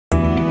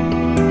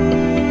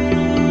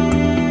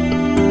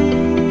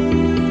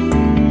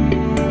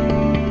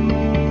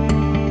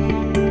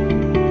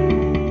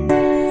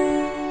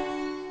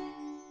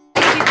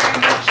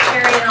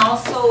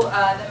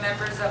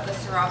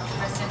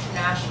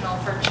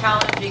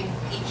challenging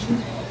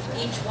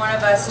each one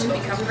of us to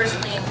become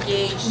personally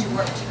engaged, to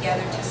work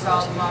together to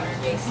solve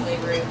modern-day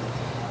slavery.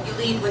 You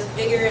lead with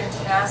vigor and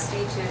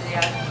tenacity to the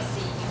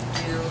advocacy you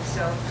do.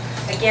 So,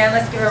 again,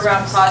 let's give a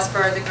round of applause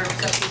for the group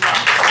of people.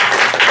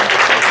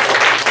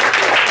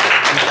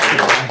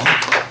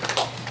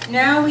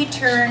 Now we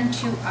turn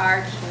to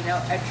our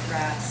keynote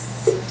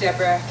address,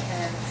 Deborah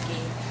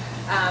Kinisky.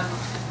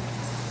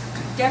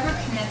 Deborah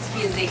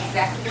Kinisky is the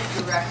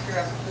Executive Director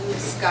of Blue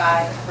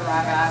Sky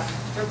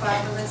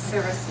Thrivalist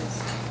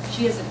Services.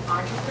 She is an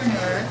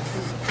entrepreneur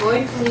who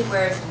joyfully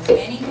wears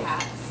many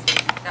hats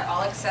that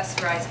all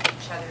accessorize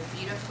each other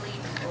beautifully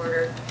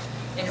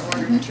in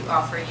order to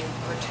offer you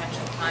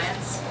potential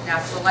clients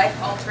natural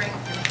life-altering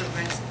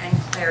improvements and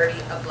clarity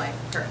of life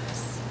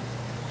purpose.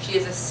 She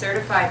is a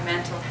certified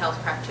mental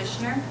health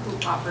practitioner who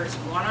offers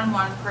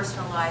one-on-one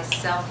personalized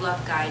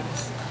self-love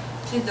guidance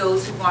to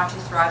those who want to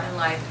thrive in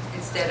life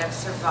instead of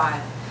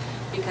survive.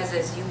 Because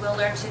as you will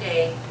learn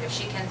today, if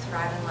she can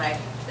thrive in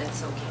life, then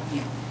so can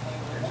you.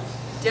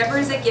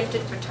 Deborah is a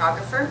gifted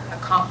photographer,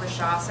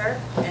 accomplished author,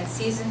 and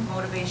seasoned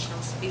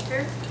motivational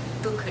speaker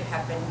who could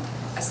have been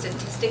a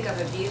statistic of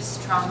abuse,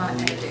 trauma,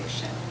 and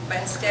addiction, but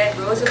instead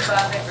rose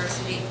above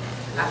adversity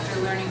after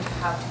learning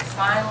how to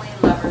finally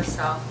love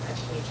herself at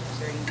the age of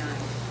 39.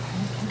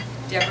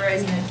 Deborah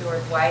is an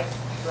adored wife,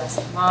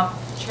 blessed mom,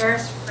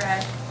 cherished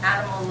friend,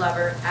 animal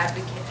lover,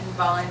 advocate, and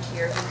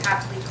volunteer who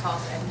happily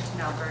calls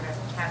Edmonton, Alberta,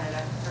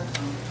 Canada, her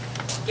home.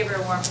 Give her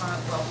a warm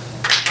welcome.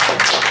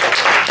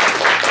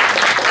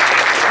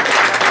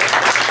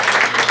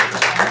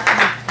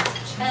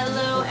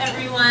 Hello,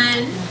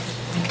 everyone.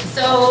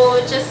 So,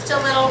 just a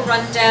little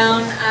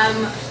rundown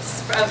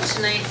of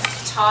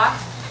tonight's talk.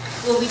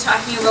 We'll be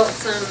talking about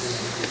some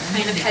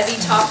kind of heavy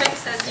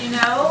topics, as you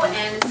know,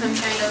 and some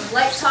kind of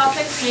light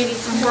topics, maybe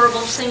some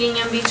horrible singing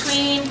in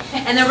between,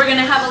 and then we're going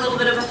to have a little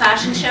bit of a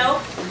fashion show.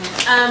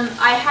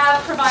 I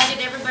have provided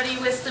everybody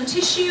with some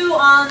tissue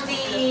on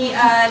the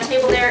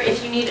table there.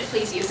 If you need it,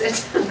 please use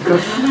it.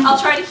 I'll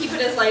try to keep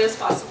it as light as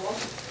possible.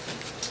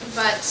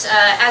 But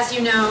as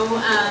you know,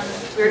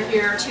 we're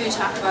here to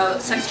talk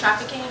about sex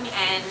trafficking,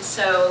 and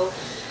so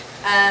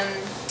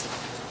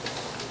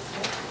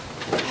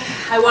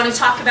I want to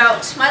talk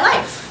about my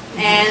life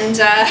and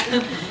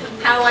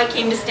how I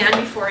came to stand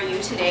before you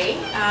today.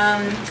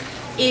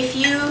 If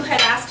you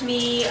had asked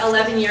me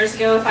 11 years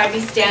ago if I'd be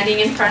standing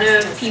in front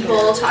of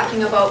people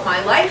talking about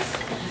my life,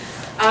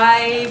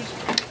 I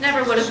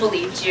never would have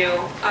believed you.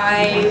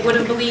 I would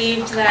have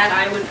believed that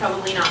I would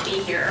probably not be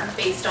here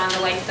based on the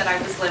life that I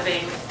was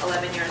living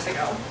 11 years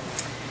ago.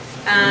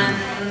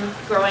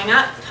 Growing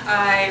up,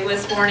 I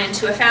was born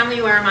into a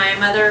family where my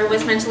mother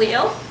was mentally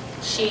ill.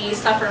 She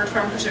suffered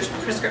from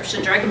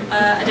prescription drug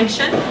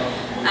addiction.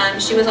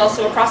 She was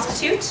also a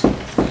prostitute.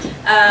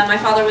 My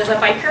father was a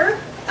biker,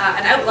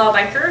 an outlaw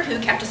biker who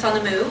kept us on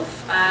the move.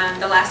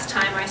 The last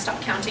time I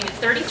stopped counting at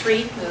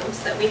 33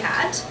 moves that we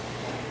had.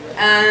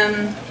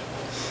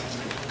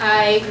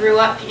 I grew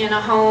up in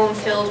a home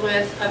filled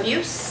with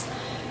abuse.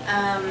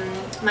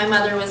 My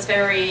mother was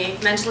very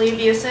mentally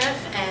abusive,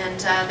 and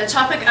the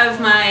topic of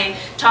my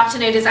talk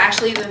tonight is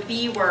actually the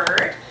B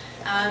word,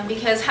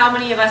 because how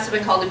many of us have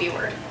been called a B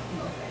word?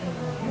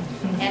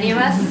 Any of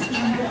us?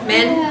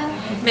 Men?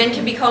 Men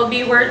can be called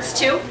B words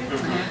too,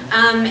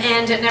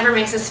 and it never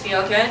makes us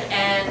feel good,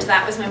 and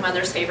that was my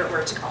mother's favorite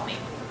word to call me.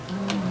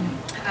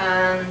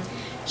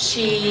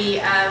 She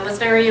was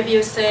very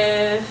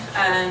abusive,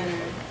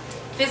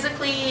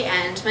 physically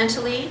and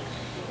mentally,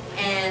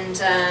 and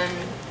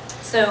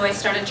so I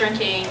started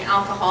drinking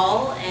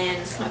alcohol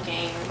and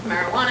smoking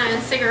marijuana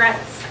and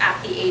cigarettes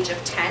at the age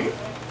of 10,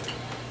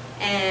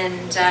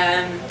 and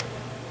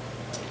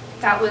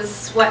that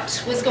was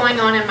what was going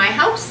on in my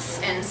house,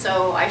 and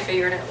so I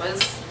figured it was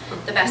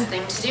the best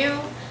thing to do.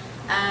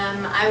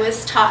 I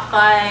was taught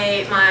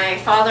by my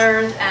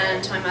father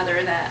and my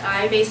mother that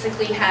I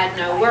basically had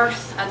no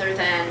worth other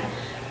than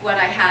what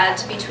I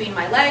had between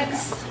my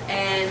legs,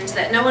 and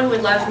that no one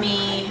would love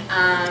me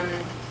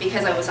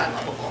because I was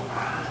unlovable.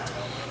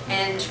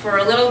 And for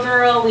a little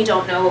girl, we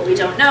don't know what we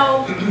don't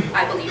know.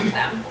 I believed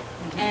them.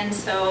 And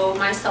so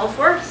my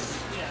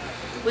self-worth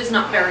was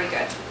not very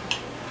good.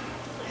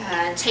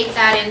 Take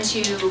that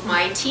into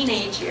my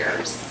teenage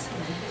years.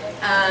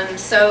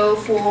 So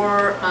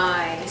for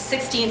my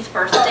 16th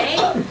birthday,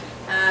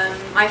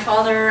 my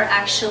father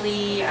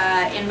actually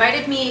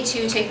invited me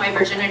to take my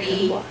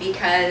virginity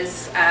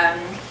because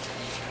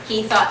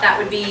he thought that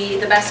would be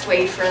the best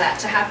way for that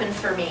to happen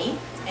for me.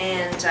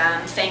 And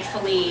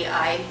thankfully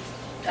I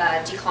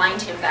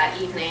declined him that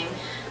evening.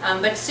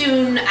 But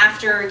soon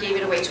after gave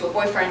it away to a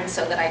boyfriend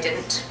so that I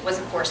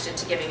wasn't forced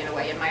into giving it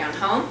away in my own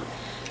home.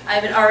 I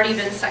had already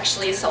been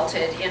sexually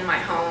assaulted in my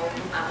home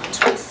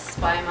twice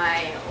by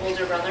my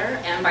older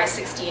brother, and by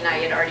 16 I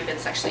had already been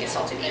sexually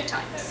assaulted 8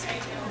 times.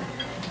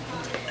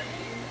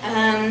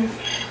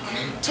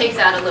 Take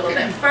that a little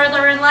bit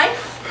further in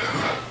life,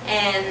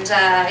 and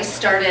I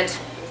started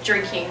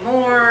drinking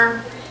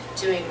more,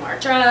 doing more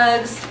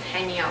drugs,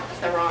 hanging out with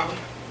the wrong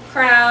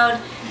crowd,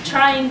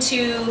 trying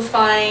to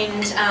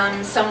find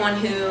someone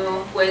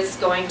who was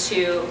going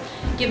to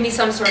give me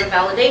some sort of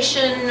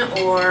validation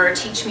or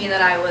teach me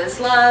that I was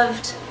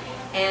loved,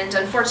 and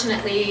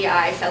unfortunately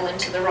I fell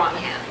into the wrong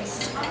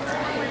hands.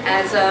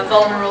 As a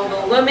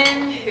vulnerable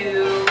woman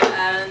who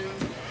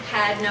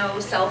had no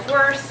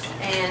self-worth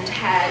and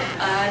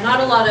had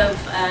not a lot of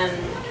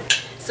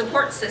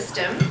support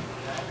system,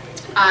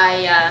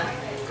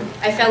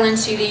 I fell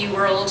into the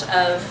world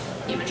of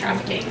human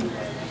trafficking.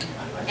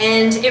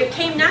 And it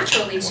came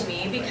naturally to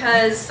me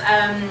because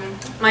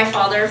my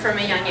father, from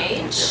a young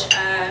age,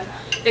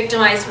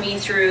 victimized me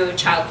through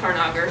child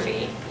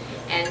pornography.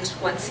 And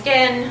once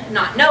again,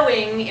 not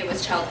knowing it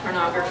was child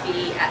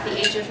pornography, at the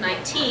age of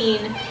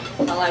 19,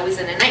 while I was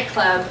in a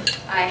nightclub,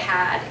 I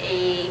had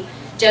a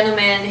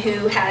gentleman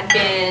who had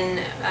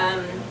been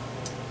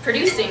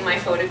producing my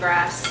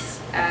photographs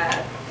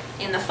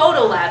in the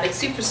photo lab at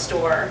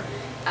Superstore,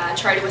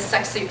 try to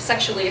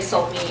sexually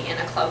assault me in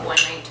a club one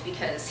night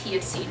because he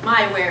had seen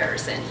my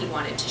wares and he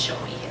wanted to show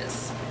me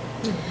his.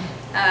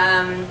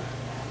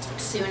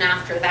 Soon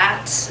after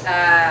that,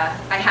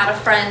 I had a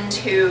friend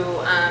who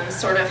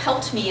sort of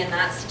helped me in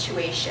that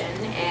situation,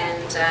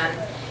 and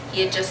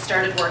he had just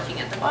started working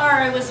at the bar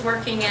I was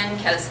working in,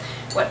 because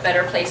what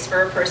better place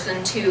for a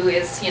person to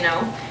is, you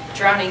know,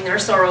 drowning their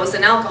sorrows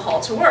in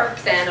alcohol to work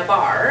than a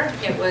bar.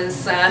 It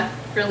was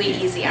really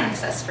easy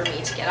access for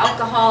me to get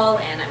alcohol,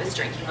 and I was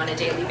drinking on a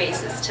daily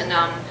basis to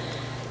numb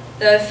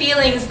the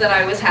feelings that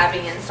I was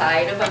having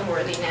inside of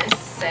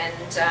unworthiness.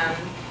 And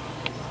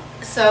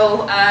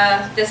so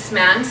this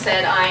man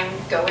said, I'm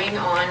going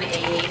on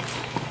a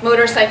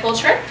motorcycle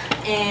trip,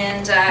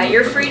 and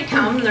you're free to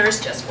come, there's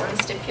just one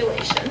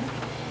stipulation.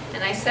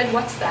 And I said,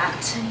 what's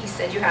that? And he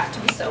said, you have to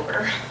be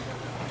sober.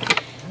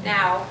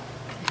 Now,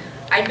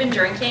 I'd been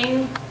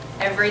drinking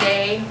every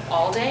day,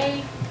 all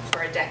day,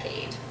 for a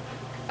decade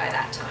by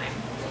that time.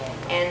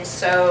 And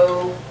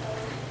so,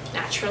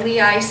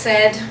 naturally I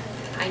said,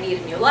 I need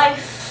a new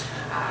life,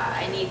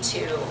 I need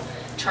to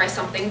try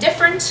something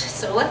different,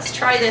 so let's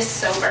try this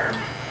sober.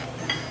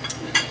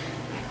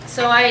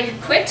 So I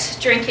quit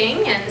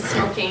drinking and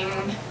smoking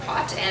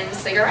pot and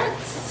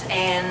cigarettes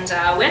and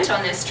went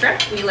on this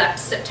trip. We left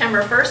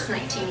September 1st,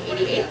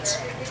 1988.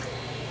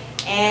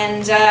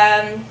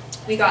 And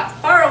we got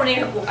far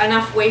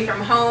enough away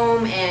from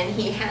home, and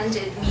he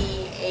handed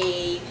me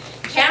a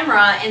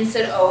camera and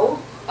said,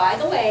 oh, by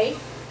the way,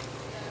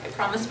 I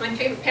promised my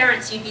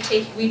parents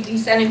we'd be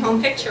sending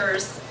home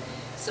pictures,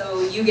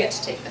 so you get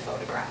to take the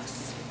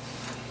photographs.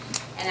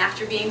 And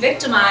after being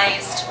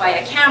victimized by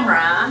a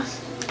camera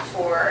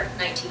for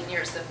 19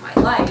 years of my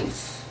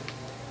life,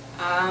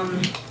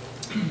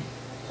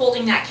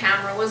 holding that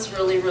camera was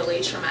really,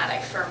 really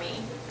traumatic for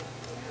me.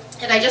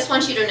 And I just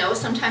want you to know,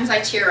 sometimes I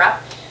tear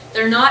up.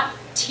 They're not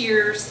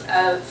tears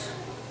of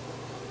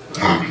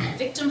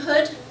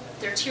victimhood,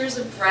 they're tears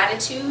of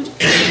gratitude,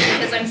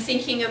 because I'm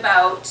thinking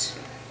about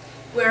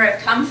where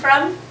I've come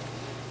from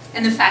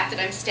and the fact that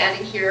I'm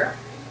standing here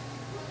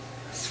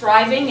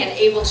thriving and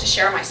able to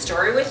share my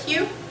story with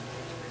you.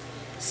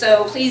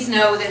 So please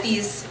know that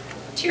these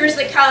tears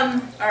that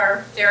come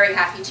are very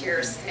happy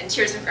tears and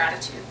tears of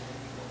gratitude.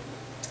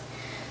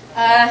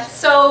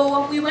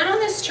 So we went on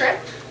this trip.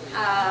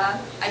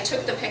 I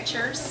took the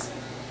pictures,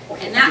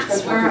 and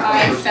that's where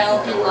I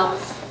fell in love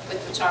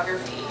with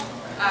photography.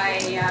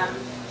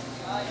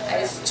 I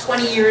was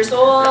 20 years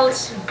old.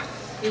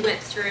 We went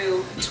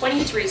through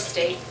 23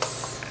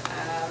 states,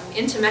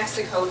 into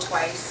Mexico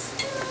twice.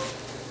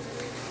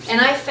 And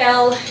I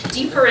fell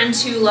deeper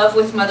into love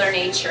with Mother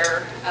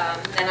Nature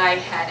than I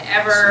had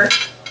ever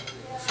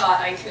thought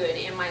I could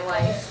in my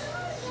life.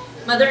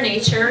 Mother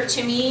Nature,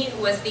 to me,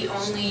 was the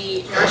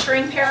only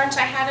nurturing parent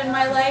I had in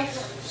my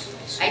life.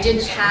 I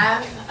didn't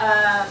have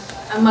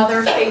a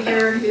mother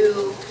figure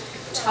who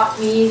taught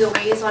me the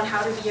ways on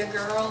how to be a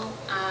girl.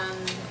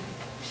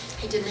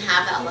 I didn't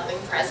have that loving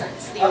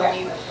presence. The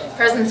only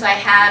presence I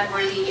had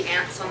were the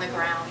ants on the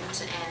ground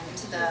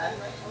and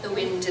the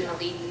wind in the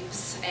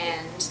leaves,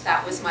 and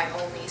that was my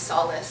only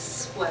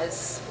solace,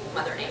 was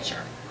Mother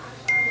Nature.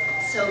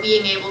 So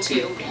being able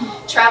to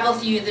travel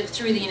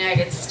through the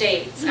United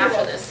States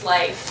after this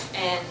life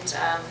and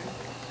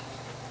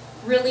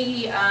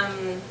really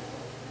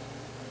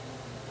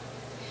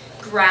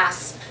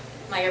grasp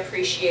my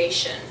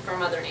appreciation for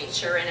Mother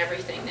Nature and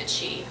everything that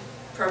she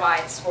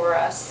provides for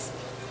us.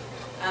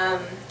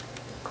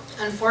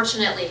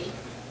 Unfortunately,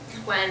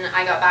 when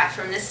I got back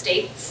from the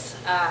States,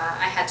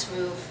 I had to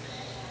move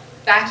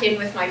back in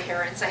with my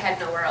parents. I had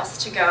nowhere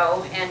else to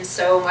go, and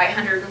so my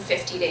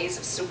 150 days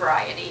of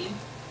sobriety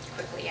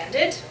quickly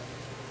ended,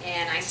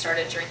 and I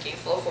started drinking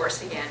full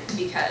force again,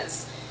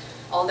 because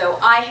although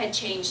I had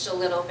changed a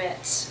little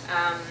bit,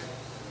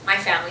 my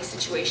family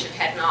situation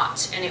had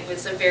not, and it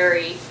was a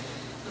very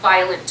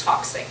violent,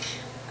 toxic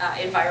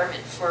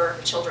environment for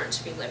children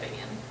to be living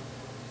in.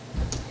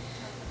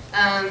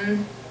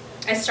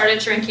 I started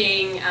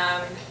drinking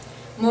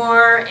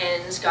more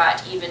and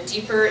got even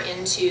deeper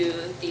into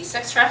the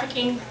sex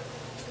trafficking.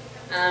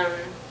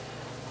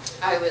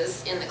 I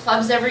was in the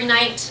clubs every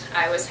night.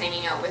 I was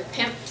hanging out with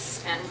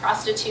pimps and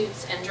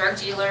prostitutes and drug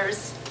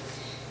dealers.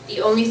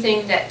 The only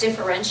thing that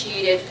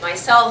differentiated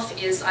myself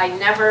is I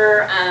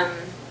never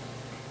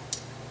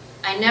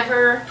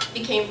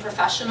became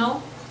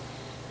professional.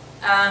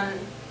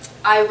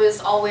 I was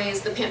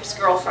always the pimp's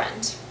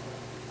girlfriend.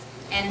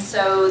 And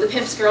so the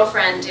pimp's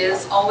girlfriend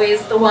is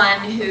always the one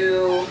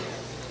who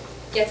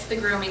gets the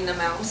grooming the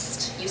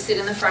most. You sit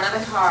in the front of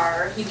the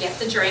car, you get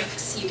the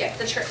drinks, you get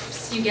the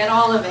trips, you get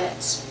all of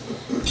it.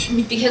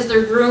 Because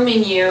they're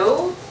grooming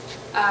you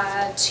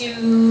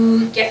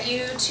to get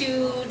you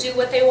to do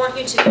what they want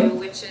you to do,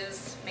 which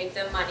is make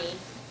them money.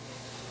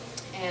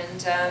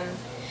 And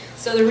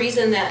so the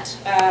reason that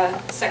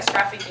sex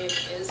trafficking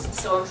is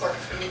so important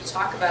for me to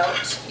talk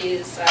about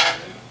is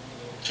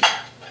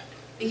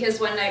because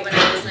one night when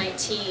I was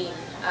 19,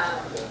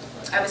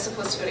 I was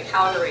supposed to go to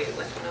Calgary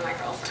with one of my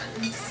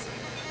girlfriends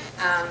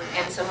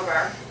and some of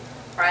our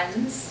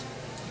friends,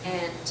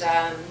 and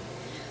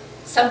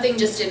something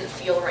just didn't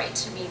feel right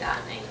to me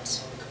that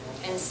night.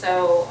 And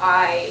so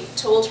I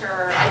told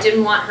her I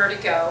didn't want her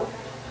to go,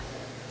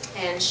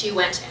 and she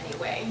went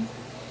anyway.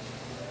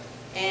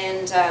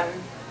 And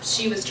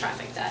she was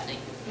trafficked that night.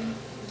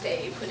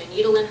 They put a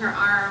needle in her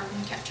arm,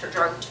 kept her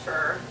drugged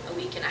for a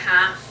week and a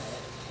half,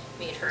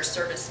 made her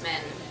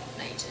servicemen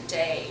night and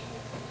day,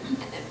 and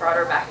then brought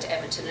her back to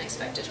Edmonton and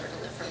expected her to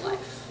live her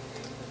life.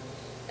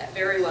 That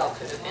very well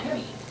could have been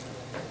me.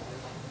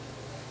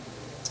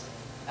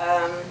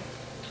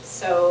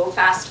 So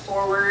fast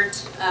forward,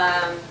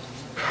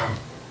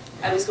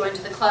 I was going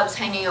to the clubs,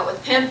 hanging out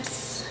with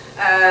pimps.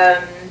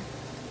 I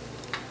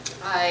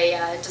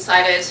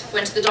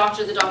went to the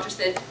doctor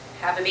said,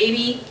 have a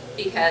baby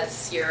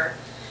because your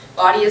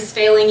body is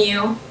failing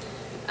you.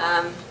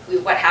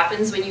 What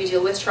happens when you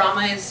deal with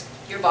trauma is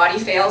your body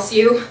fails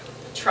you.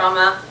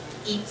 Trauma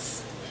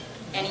eats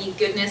any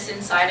goodness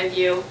inside of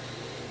you,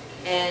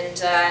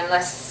 and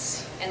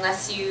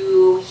unless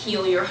you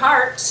heal your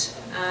heart,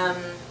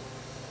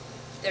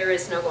 there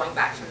is no going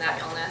back from that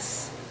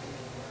illness.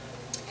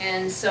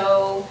 And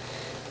so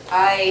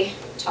I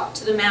talked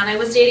to the man I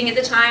was dating at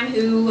the time,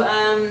 who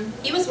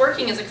he was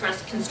working as a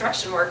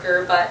construction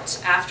worker,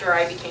 but after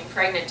I became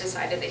pregnant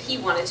decided that he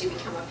wanted to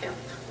become a pimp.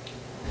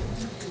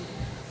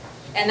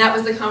 And that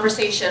was the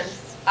conversation.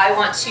 I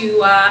want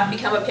to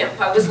become a pimp.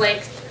 I was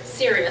like,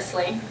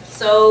 seriously.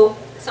 So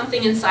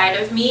something inside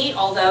of me,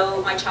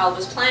 although my child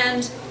was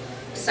planned,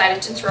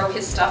 decided to throw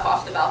his stuff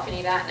off the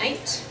balcony that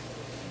night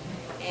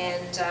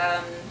and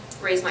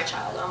raise my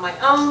child on my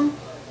own.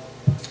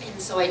 And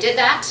so I did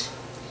that.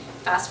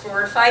 Fast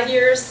forward 5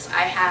 years,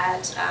 I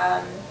had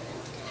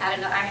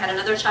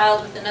another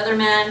child with another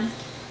man.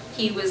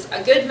 He was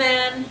a good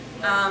man,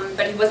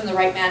 but he wasn't the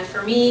right man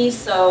for me.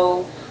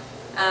 So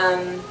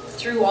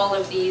through all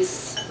of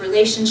these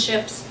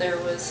relationships, there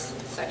was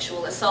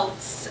sexual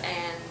assaults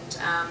and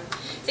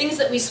things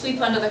that we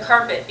sweep under the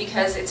carpet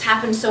because it's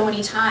happened so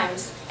many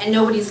times and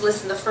nobody's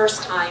listened the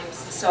first times.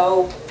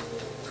 So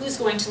who's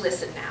going to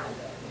listen now?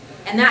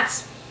 And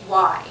that's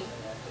why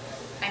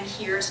I'm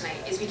here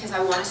tonight, is because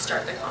I want to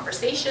start the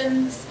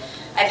conversations.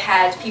 I've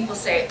had people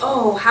say,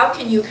 oh, how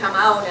can you come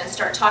out and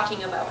start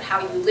talking about how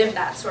you live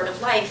that sort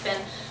of life?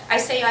 And I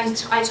say I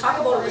talk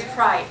about it with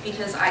pride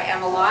because I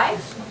am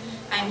alive,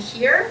 I'm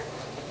here,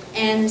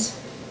 and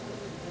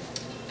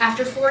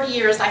after 40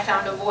 years I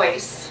found a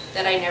voice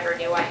that I never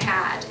knew I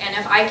had. And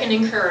if I can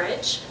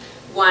encourage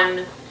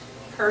one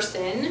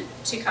person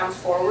to come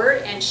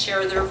forward and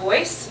share their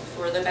voice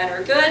for the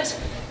better good,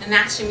 then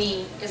that to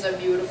me is a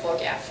beautiful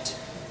gift.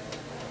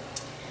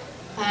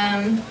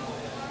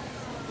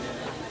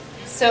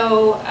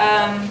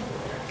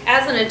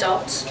 As an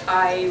adult,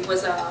 I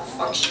was a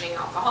functioning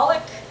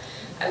alcoholic.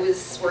 I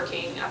was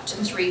working up to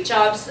 3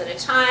 jobs at a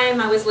time.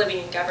 I was living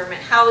in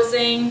government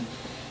housing.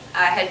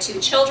 I had 2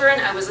 children.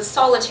 I was a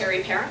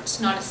solitary parent,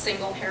 not a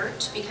single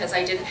parent, because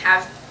I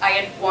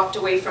had walked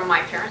away from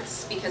my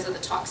parents because of the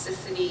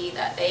toxicity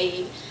that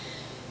they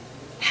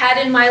had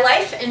in my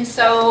life, and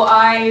so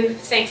I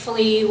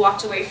thankfully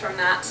walked away from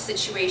that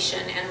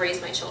situation and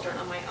raised my children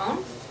on my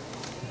own.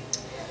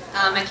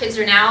 My kids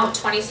are now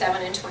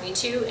 27 and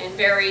 22 and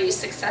very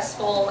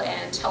successful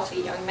and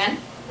healthy young men.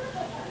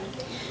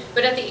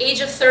 But at the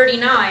age of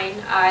 39,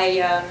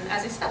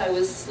 as I said, I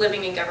was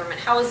living in government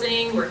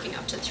housing, working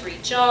up to 3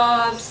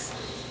 jobs,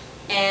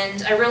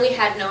 and I really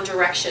had no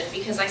direction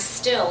because I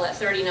still, at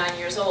 39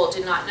 years old,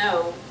 did not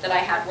know that I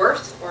had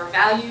worth or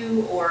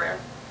value or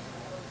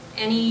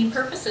any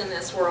purpose in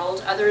this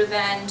world other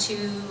than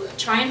to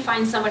try and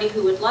find somebody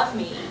who would love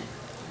me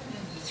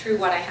through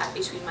what I had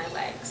between my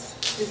legs.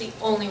 It was the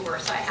only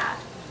worth I had.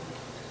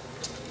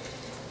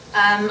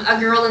 A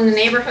girl in the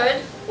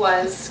neighborhood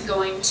was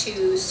going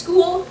to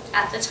school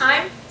at the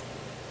time,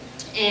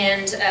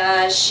 and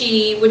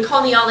she would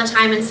call me all the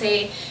time and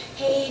say,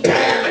 hey,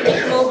 Dad, can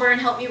you come over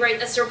and help me write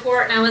this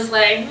report? And I was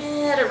like,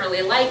 I don't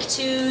really like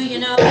to, you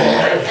know.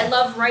 I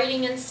love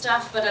writing and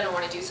stuff, but I don't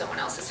want to do someone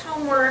else's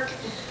homework.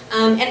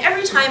 And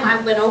every time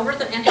I went over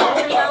and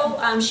helped her,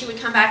 though, she would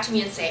come back to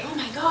me and say, oh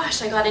my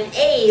gosh, I got an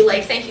A,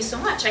 like, thank you so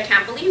much, I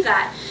can't believe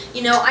that.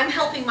 You know, I'm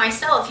helping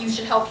myself, you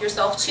should help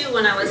yourself too.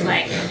 And I was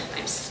like,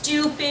 I'm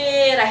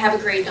stupid, I have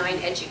a grade 9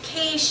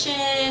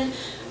 education,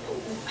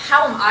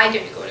 how am I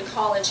going to go to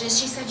college? And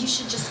she said, you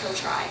should just go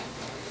try.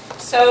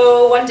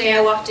 So one day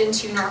I walked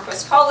into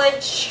Northwest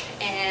College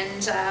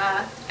and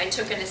I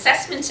took an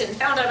assessment and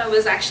found out I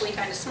was actually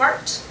kind of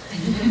smart.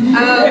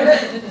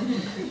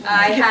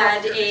 I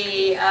had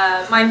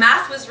my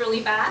math was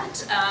really bad,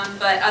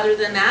 but other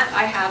than that,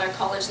 I had a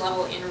college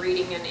level in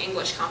reading and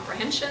English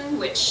comprehension,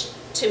 which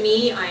to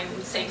me, I'm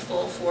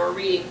thankful for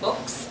reading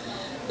books.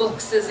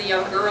 Books as a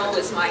young girl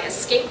was my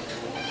escape.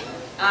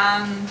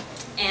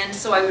 And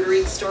so I would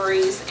read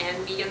stories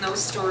and be in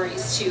those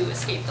stories to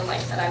escape the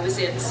life that I was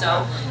in.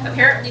 So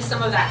apparently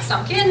some of that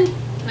sunk in,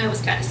 and I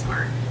was kind of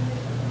smart.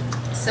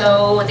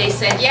 So they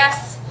said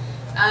yes.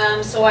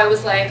 So I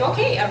was like,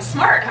 okay, I'm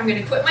smart. I'm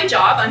going to quit my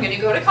job. I'm going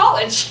to go to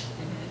college.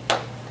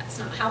 That's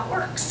not how it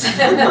works.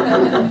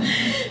 I'm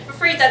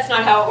afraid that's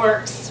not how it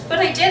works. But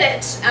I did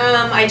it.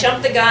 I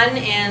jumped the gun,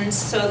 and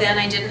so then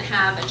I didn't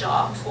have a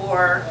job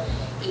for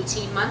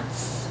 18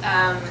 months.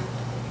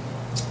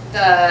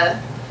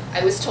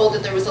 I was told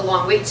that there was a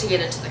long wait to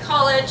get into the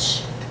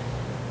college,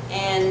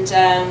 and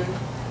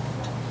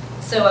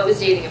so I was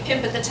dating a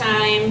pimp at the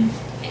time,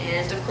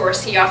 and of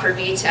course he offered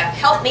me to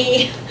help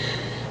me.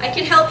 I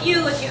can help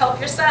you if you help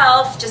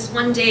yourself, just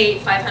one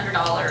date,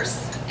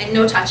 $500, and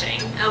no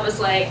touching. I was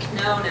like,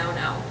 no, no,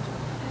 no.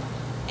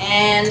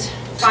 And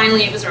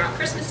finally it was around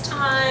Christmas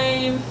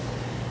time,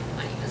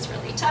 money was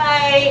really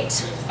tight,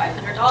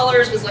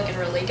 $500 was looking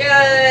really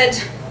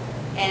good,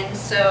 and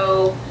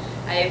so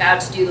I vowed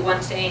to do the one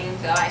thing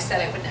that I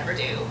said I would never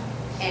do.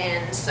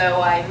 And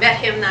so I met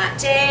him that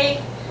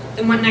day,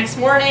 then went next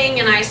morning,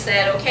 and I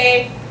said,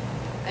 okay,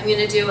 I'm going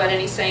to do it, and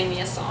he sang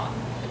me a song.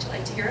 Would you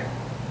like to hear it?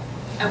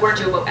 I warned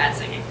you about bad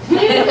singing.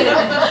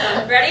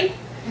 Ready?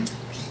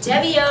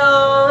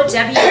 Debbie-o,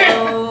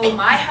 Debbie-o,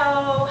 my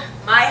ho,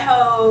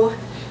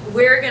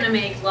 we're going to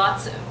make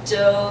lots of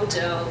dough,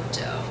 dough,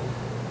 dough.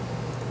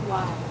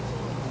 Wow.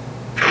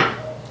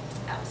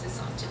 That was his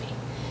song to me.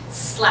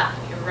 Slapped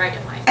me right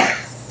in my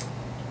face.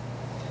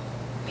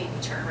 Made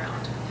me turn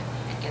around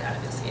and get out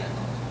of this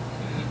vehicle.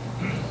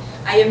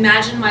 I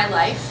imagine my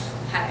life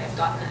had I have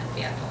gotten that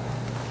vehicle.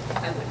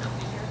 I would not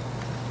be here.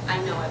 I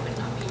know I would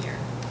not be here.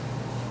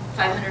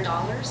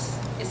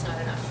 $500 is not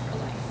enough for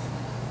life.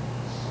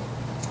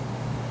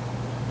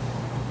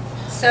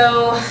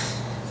 So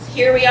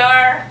here we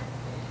are.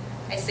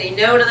 I say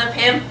no to the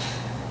pimp.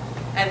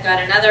 I've got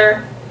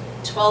another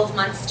 12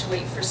 months to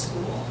wait for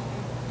school.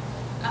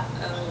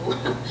 Uh-oh.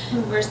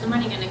 Where's the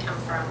money going to come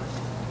from?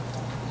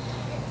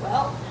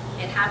 Well,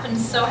 it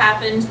so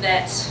happened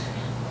that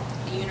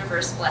the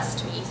universe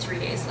blessed me 3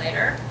 days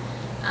later.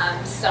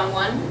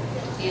 Someone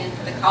in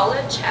the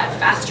college had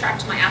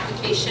fast-tracked my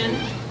application,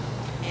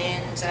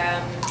 and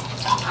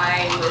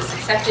I was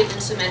accepted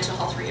into a mental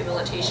health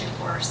rehabilitation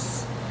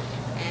course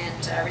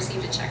and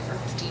received a check for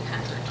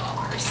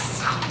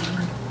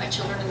 $1,500. My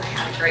children and I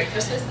had a great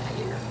Christmas that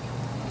year.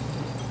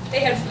 They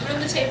had food on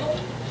the table,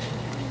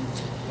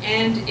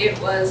 and it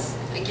was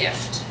a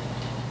gift.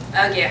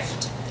 A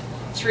gift.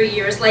 3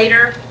 years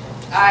later,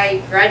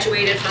 I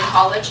graduated from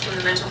college from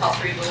the mental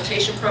health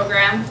rehabilitation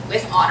program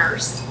with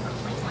honors.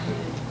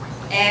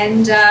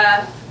 And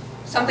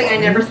something I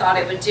never thought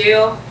I would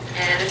do.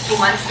 And a few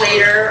months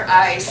later,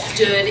 I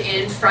stood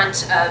in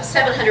front of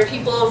 700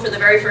 people for the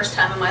very first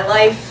time in my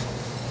life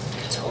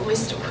and told my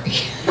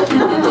story.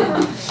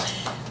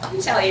 Let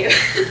me tell you,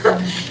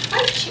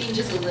 life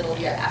changes a little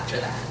bit after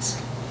that.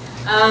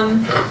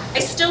 I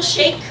still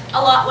shake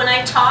a lot when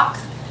I talk,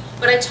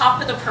 but I talk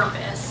with a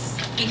purpose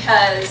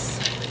because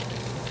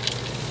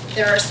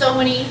there are so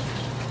many,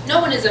 no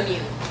one is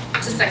immune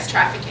to sex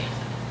trafficking.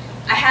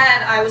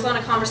 I was on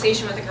a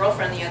conversation with a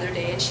girlfriend the other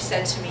day, and she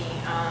said to me,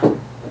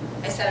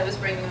 I said I was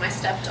bringing my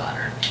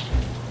stepdaughter.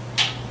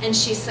 And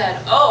she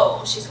said,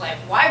 oh, she's like,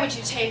 why would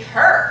you take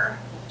her?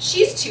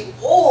 She's too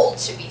old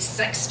to be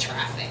sex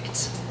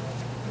trafficked.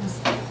 I was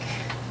like,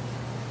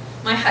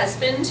 my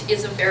husband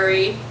is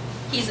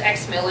he's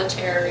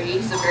ex-military,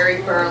 he's a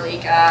very burly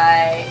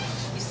guy.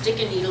 You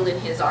stick a needle in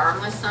his arm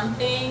with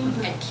something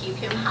and keep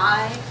him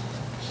high,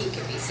 he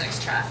could be sex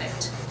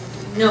trafficked.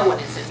 No one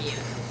is immune.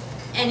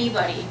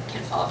 Anybody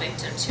can fall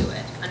victim to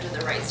it under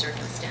the right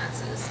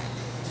circumstances.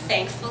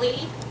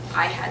 Thankfully,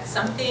 I had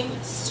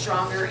something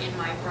stronger in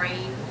my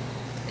brain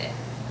that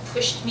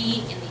pushed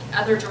me in the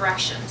other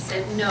direction,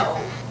 said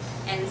no.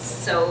 And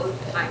so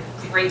I'm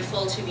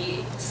grateful to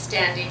be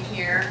standing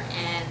here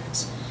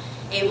and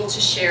able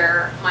to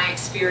share my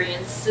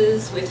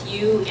experiences with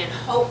you in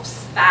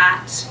hopes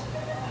that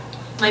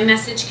my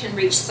message can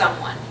reach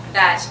someone.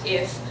 That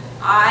if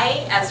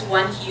I, as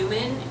one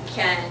human,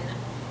 can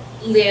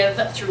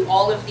live through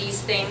all of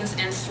these things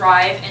and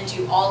thrive and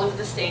do all of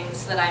the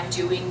things that I'm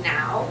doing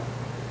now,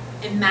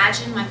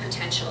 imagine my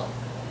potential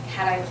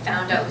had I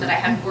found out that I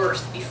had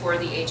worth before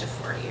the age of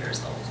 40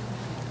 years old.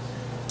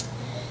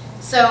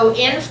 So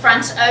in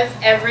front of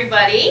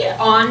everybody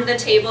on the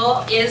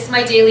table is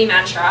my daily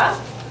mantra.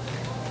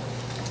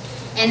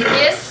 And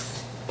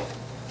this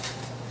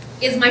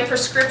is my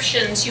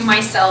prescription to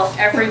myself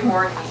every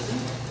morning.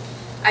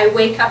 I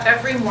wake up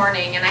every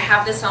morning and I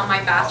have this on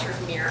my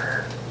bathroom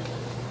mirror.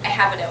 I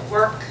have it at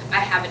work, I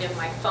have it in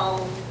my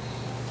phone.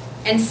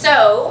 And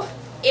so,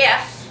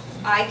 if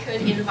I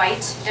could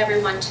invite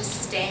everyone to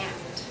stand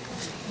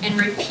and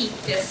repeat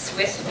this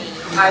with me,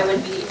 I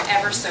would be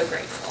ever so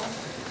grateful.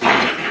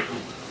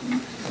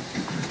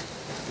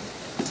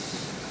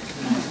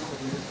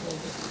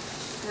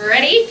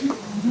 Ready?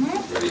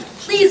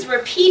 Please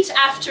repeat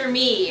after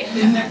me.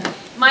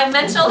 My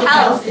mental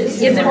health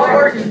is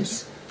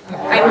important.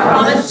 I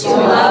promise to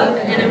love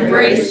and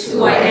embrace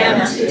who I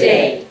am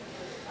today.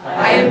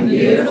 I am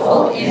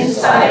beautiful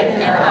inside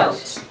and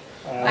out.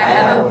 I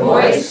have a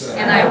voice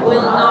and I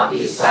will not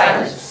be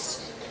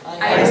silenced.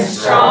 I am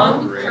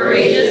strong,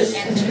 courageous,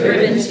 and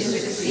driven to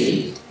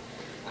succeed.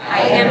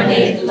 I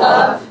emanate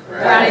love,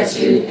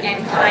 gratitude,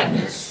 and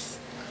kindness.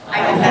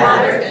 I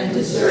matter and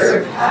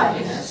deserve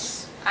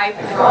happiness. I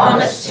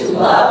promise to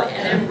love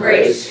and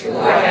embrace who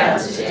I am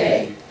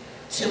today.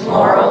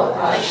 Tomorrow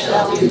I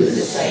shall do the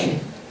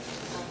same.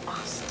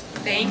 Awesome.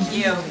 Thank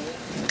you.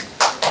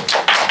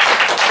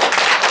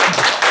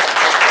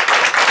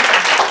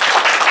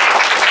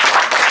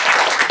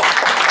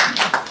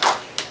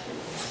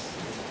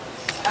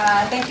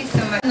 Thank you so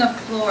much. On the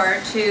floor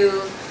to,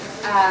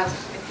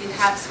 if you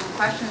have some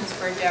questions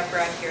for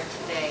Deborah here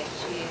today.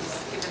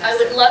 She's given us I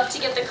would love to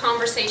get the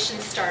conversation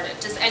started.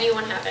 Does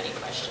anyone have any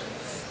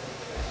questions?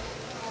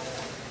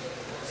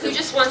 Who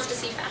just wants to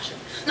see fashion?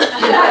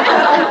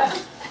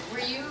 Were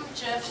you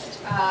just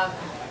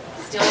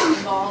still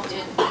involved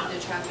in the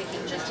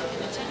trafficking just in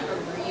Edmonton, or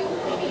were you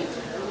maybe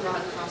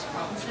brought across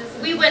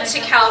provinces? We went to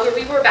Calgary.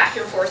 We were back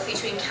and forth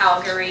between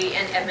Calgary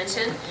and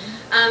Edmonton.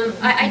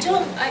 I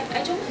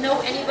don't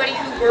know anybody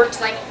who worked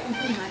like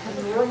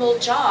normal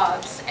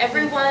jobs.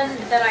 Everyone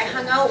that I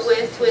hung out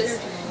with was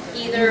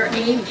either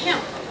a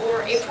pimp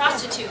or a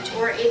prostitute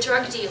or a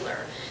drug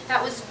dealer.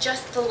 That was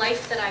just the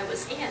life that I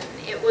was in.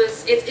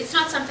 It's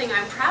not something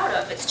I'm proud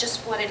of, it's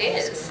just what it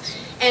is.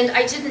 And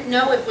I didn't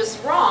know it was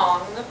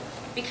wrong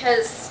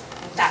because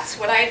that's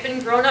what I had been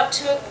grown up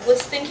to,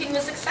 was thinking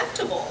was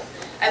acceptable.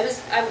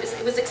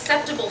 It was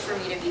acceptable for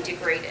me to be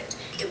degraded.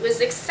 It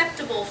was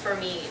acceptable for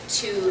me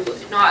to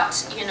not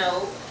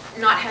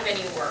have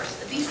any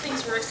worth. These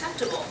things were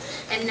acceptable.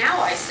 And now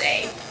I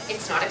say,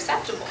 it's not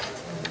acceptable.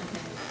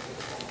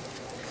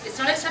 It's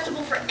not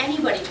acceptable for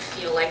anybody to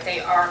feel like they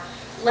are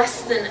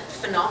less than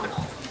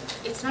phenomenal.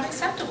 It's not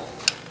acceptable.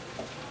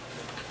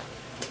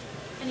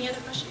 Any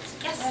other questions?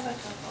 Yes? I have a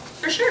couple.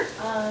 For sure.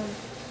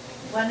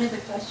 One of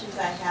the questions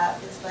I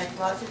have is, like,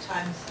 lots of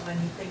times when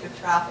you think of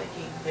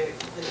trafficking,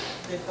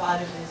 the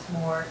thought of it is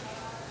more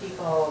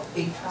people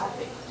being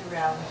trafficked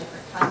around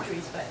different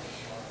countries, but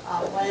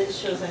one of the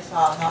shows I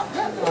saw not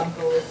too long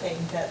ago was saying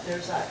that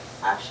there's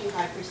actually a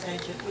high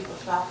percentage of people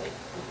trafficked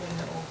within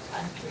their own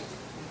country.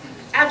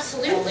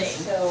 Absolutely.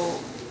 And so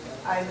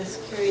I was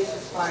curious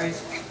as far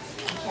as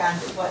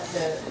Canada, what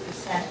the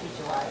percentage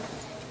was.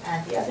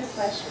 And the other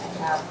question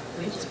I have,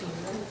 which is a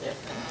little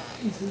different,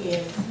 is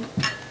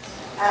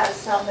as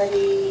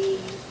somebody,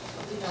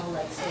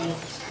 like say in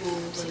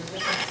schools or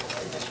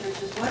different in the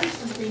churches, what are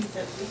some things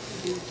that we can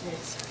do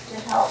to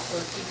help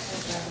or people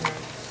that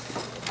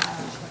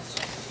are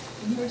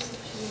in your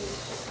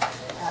situation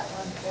at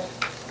one point?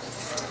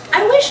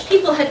 I wish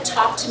people had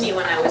talked to me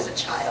when I was a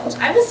child.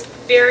 I was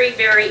very,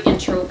 very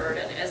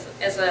introverted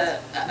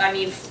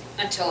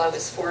until I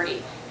was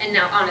 40. And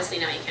now, honestly,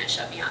 now you can't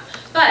shut me up.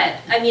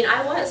 But, I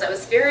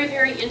was very,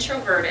 very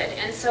introverted.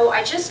 And so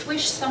I just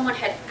wish someone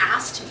had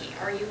asked me,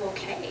 are you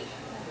okay?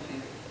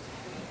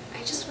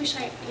 I just wish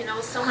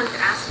someone had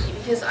asked me,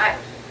 because I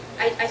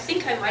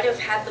think I might have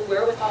had the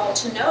wherewithal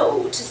to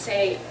know, to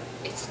say,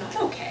 it's not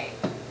okay.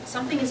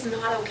 Something is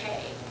not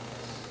okay.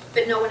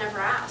 But no one ever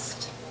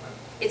asked.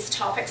 It's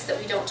topics that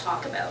we don't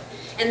talk about.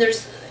 And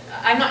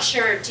I'm not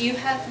sure, do you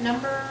have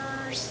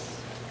numbers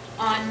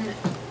on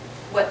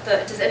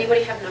does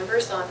anybody have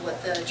numbers on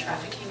what the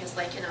trafficking is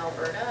like in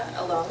Alberta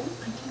alone?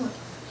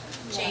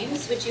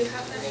 James, would you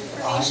have that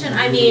information?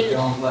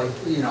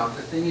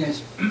 The thing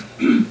is,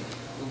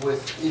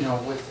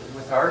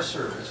 with our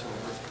service,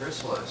 with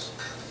Thrivalist,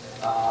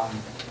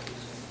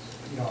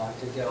 I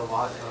could get a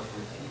lot of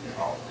repeat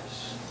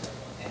callers,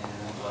 and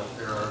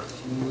there are a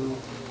few.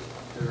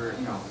 There are a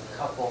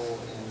couple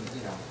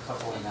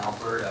in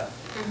Alberta,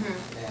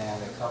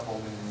 and a couple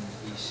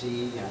in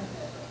BC,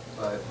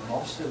 but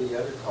most of the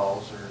other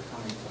calls are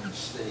coming from the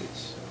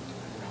States,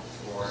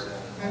 Florida.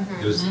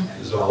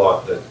 There's a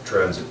lot that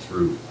transit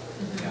through.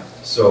 Yeah.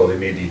 So they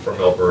may be from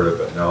Alberta,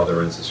 but now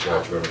they're in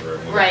Saskatchewan or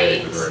in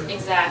Winnipeg. Winnipeg. Right,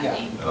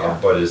 exactly.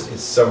 But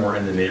it's somewhere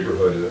in the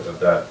neighborhood of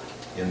that,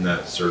 in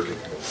that circuit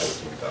of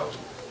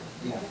 14,000.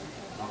 Yeah,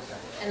 okay.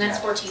 And that's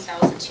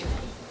 14,000 too many.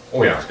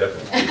 Oh, yeah,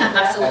 definitely.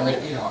 Absolutely.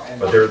 And, you know, and,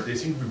 But they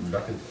seem to be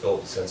reluctant to fill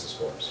out the census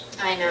forms.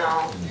 I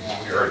know.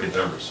 We are good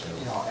numbers.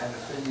 you know, and the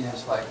thing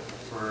is, like,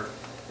 for,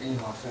 you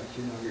know, I think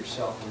you know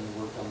yourself when you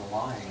work on the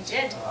line. I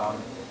did.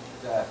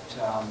 That,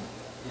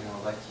 you know,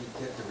 like you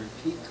get the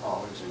repeat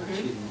callers, but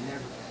you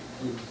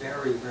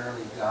very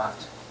rarely got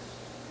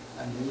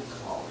a new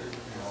caller.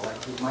 You know,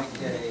 like you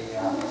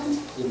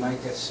might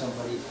get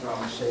somebody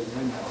from, say,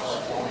 Windows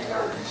phoning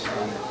out and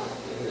saying,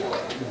 hey, you know,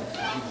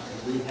 can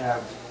we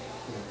have,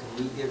 you know, can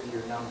we give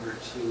your number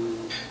to,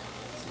 you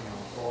know,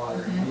 or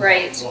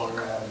Right. or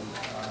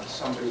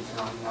somebody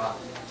from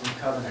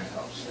Covenant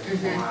House. They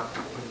come up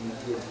and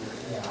give you,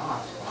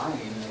 fine,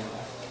 you know.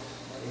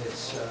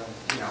 It's,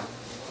 you know,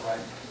 but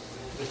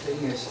the thing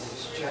is,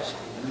 it's just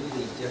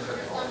really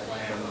difficult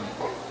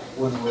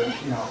when we're,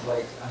 you know,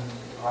 like, I mean,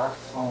 our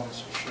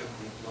phones should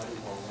be bloody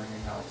well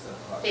ringing off the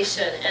hook. They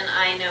should, and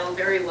I know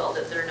very well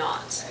that they're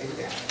not.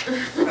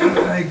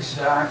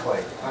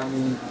 Exactly. I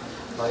mean,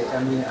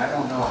 I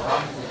don't know how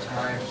many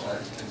times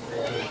I've been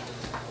thinking,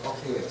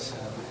 okay, it's,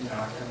 you know, I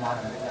come on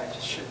and I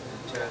just shift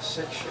it to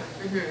 6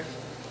 shift.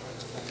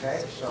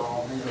 Okay, so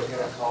maybe you'll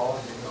get a call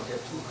and then you'll get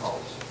 2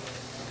 calls.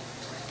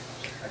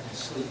 I can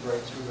sleep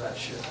right through that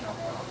shift, no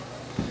problem.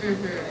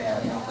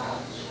 And no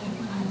calls.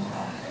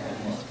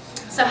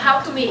 So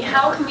how can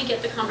we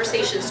get the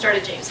conversation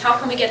started, James? How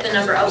can we get the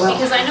number out?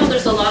 Because I know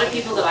there's a lot of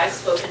people that I've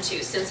spoken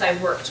to since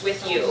I've worked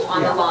with you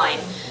on the line,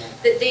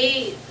 that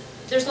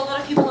there's a lot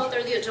of people out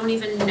there that don't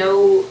even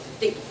know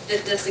that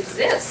this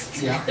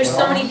exists. Yeah. There's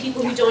so many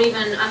people who don't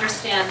even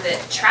understand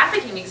that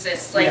trafficking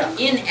exists, like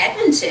in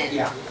Edmonton.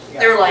 Yeah.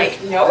 They're like,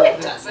 no,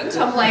 it doesn't.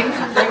 I'm like,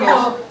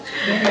 The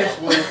thing is,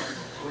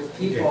 with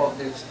people,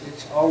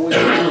 it's always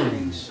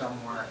happening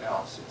somewhere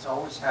else. It's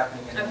always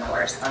happening in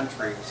another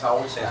country. It's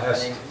always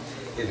happening.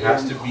 It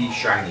has to be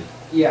shiny.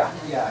 Yeah.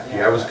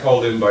 I was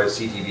called in by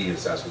CTV in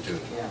Saskatoon,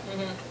 Yeah.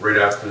 right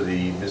after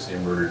the missing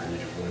and murdered women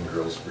and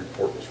girls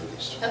report was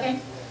released. okay.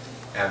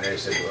 And they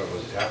said, well,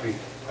 was it happy?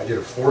 I did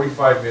a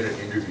 45-minute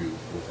interview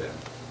with them,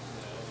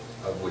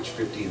 of which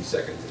 15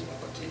 seconds ended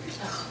up on TV.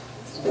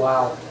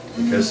 Wow.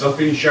 Because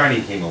something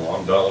shiny came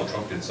along, Donald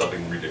Trump did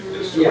something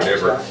ridiculous or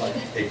whatever,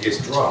 it gets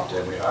dropped,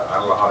 and I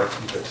don't know how to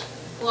keep it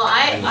Well,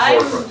 in the I'm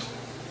forefront.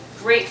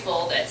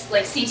 grateful that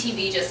like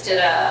CTV just did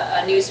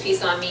a news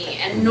piece on me,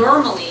 and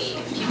normally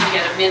people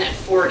get a minute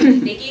 40.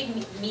 They gave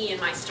me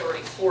and my story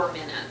 4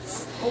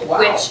 minutes, Oh, wow.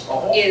 which a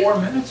whole is 4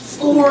 minutes?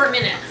 4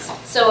 minutes.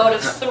 So out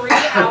of 3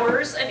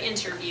 hours of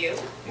interview,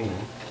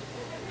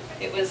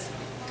 it was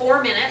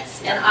 4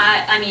 minutes, and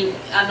I mean,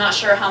 I'm not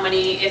sure how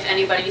many, if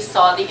anybody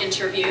saw the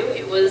interview.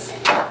 It was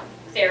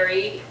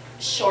very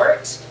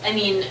short. I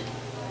mean,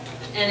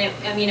 and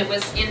it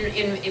was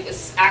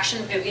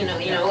action, you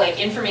know, like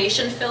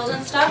information filled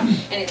and stuff,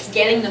 and it's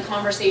getting the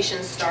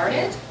conversation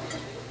started.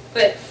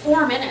 But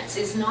 4 minutes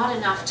is not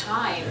enough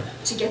time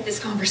to get this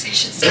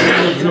conversation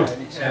started.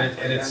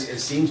 And it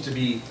seems to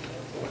be,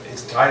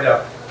 it's tied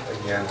up,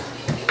 again,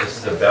 this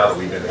is a battle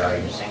we've been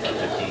having for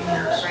 15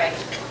 years. Right.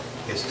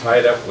 It's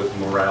tied up with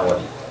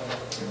morality,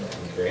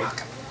 okay?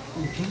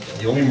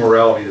 The only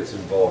morality that's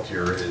involved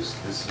here is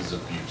this is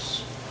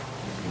abuse,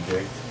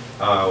 okay?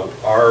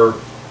 Our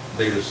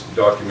latest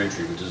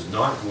documentary, which does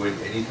not go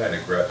into any kind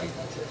of graphic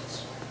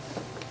details,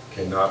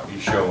 cannot be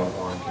shown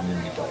on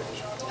community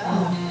television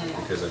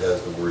because it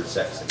has the word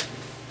sex in it.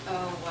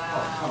 Oh,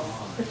 wow.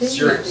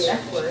 Serious.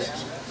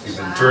 We've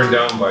been turned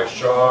down by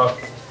Shaw,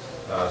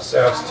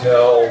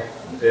 SaskTel,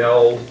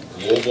 Bell,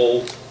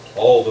 Global,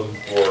 all of them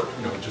for,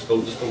 you know, just the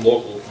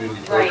local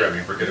community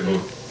programming. Forget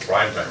about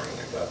prime time or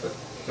anything like that, but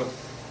nope.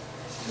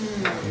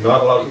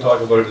 Not allowed to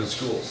talk about it in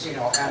schools. You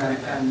know,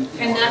 And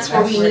that's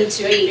where we need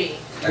to be.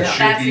 It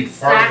should That's be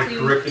part of the exactly-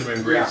 curriculum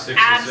in grade 6 and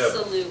 7.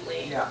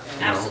 Absolutely. Yeah.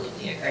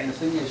 Absolutely agree. And the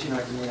thing is, you know, I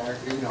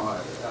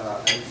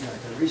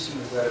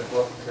recently read a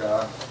book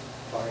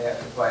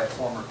by a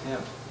former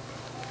pimp,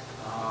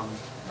 a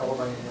fellow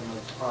by the name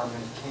of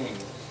Carmen King,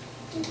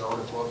 who wrote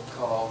a book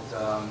called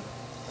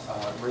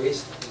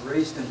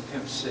Raised in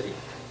Pimp City.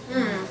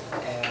 And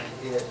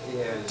it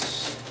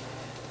is,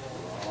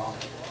 well,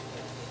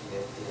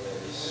 it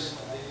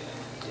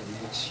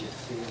makes you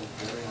feel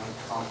very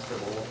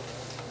uncomfortable,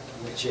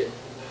 which it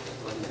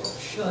bloody well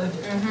should.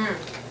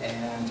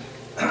 And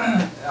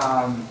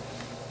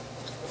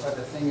but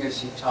the thing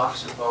is, he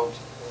talks about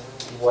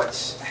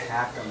what's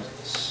happened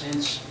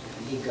since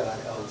he got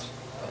out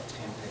of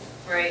pimping.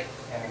 Right.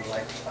 And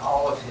like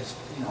all of his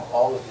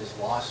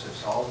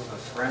losses, all of the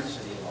friends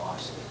that he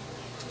lost,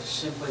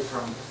 simply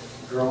from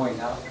growing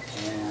up.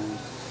 And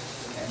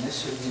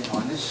this is, you know,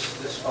 and this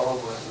fellow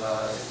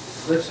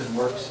lives and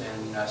works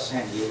in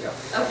San Diego.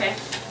 Okay.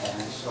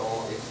 And so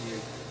if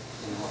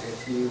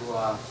you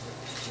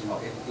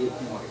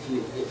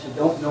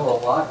don't know a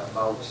lot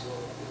about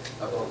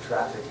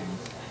trafficking,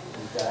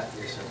 that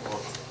is a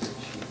book that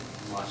you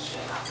must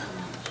read.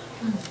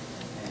 And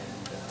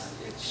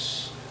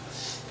it's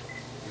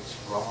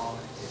raw,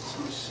 it's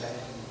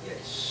upsetting,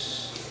 it's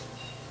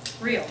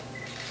Real.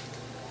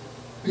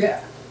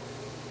 yeah.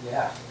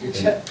 Yeah.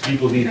 And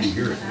people need to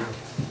hear it.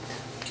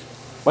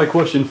 My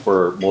question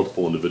for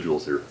multiple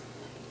individuals here.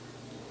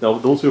 Now,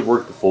 those who have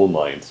worked the phone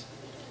lines,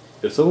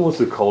 if someone was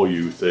to call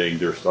you saying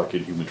they're stuck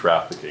in human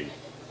trafficking,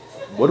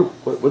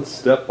 what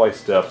step by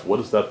step, what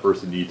does that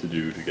person need to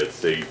do to get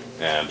safe,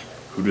 and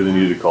who do they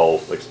need to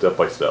call, like, step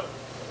by step?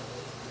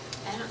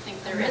 I don't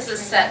think there is a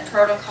set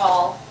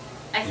protocol.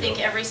 I think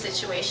every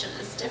situation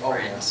is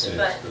different,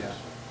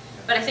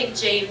 but I think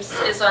James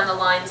is on the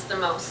lines the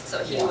most,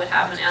 so he would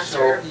have an answer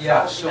probably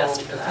best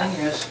for that. The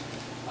thing is,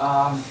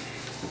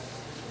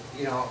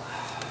 you know,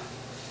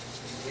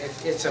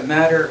 it's a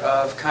matter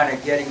of kind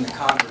of getting the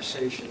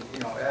conversation, you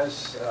know,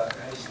 as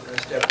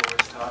Deborah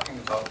was talking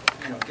about,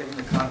 you know, getting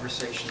the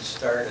conversation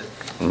started,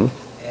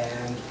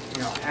 and,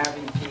 you know,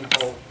 having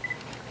people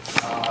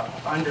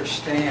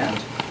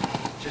understand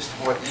just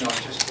what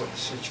the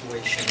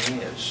situation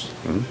is.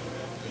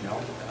 You know,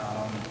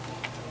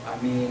 I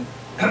mean,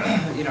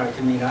 you know,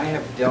 I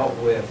have dealt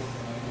with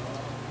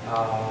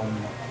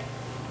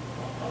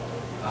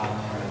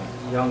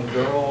young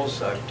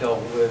girls. I've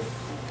dealt with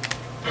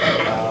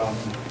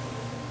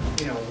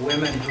you know,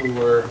 women who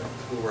were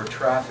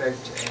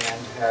trafficked and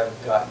have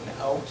gotten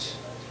out.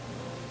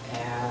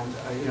 And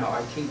you know,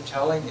 I keep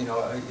telling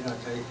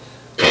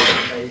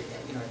I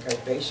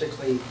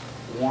basically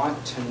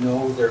want to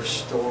know their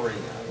story.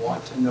 I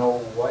want to know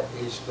what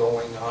is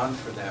going on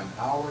for them.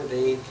 How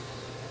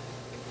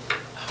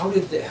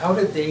did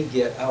they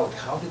get out?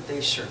 How did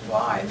they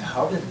survive?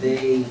 How did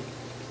they,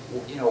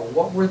 you know,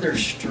 what were their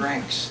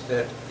strengths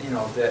that, you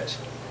know, that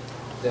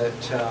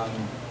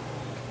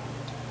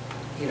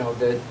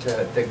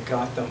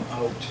got them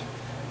out,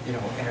 you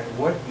know, and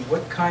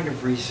what kind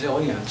of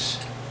resilience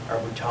are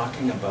we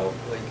talking about?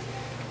 Like,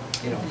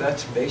 you know,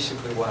 that's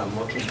basically what I'm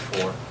looking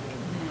for,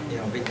 you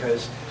know,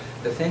 because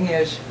the thing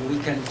is, we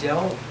can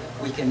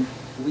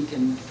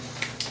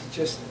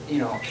just, you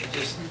know,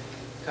 just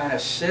kind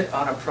of sit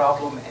on a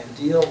problem and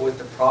deal with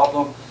the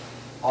problem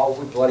all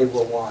we bloody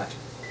will want.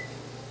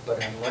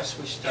 But unless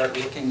we start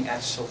looking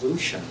at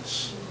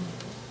solutions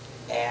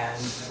and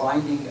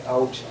finding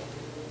out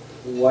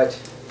what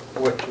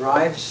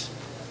drives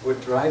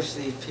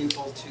the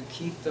people to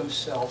keep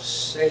themselves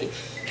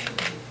safe,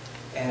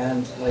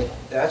 and like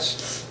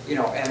that's, you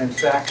know, and in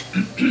fact,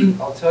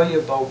 I'll tell you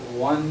about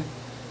one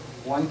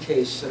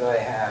case that I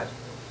had.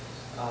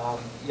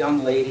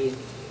 Young lady.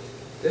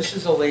 This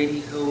is a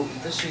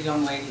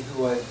young lady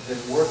who I've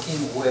been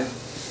working with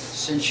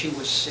since she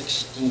was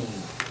 16.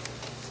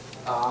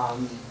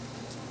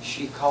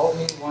 She called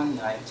me one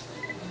night,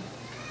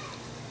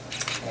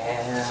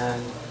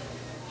 and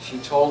she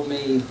told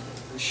me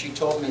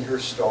her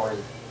story,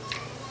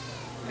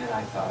 and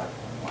I thought,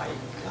 oh my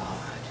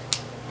God!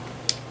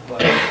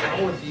 But how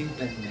have you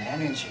been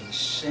managing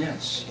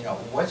since? You know,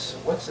 what's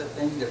the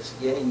thing that's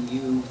getting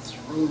you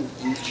through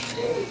each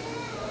day?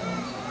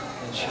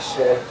 And she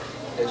said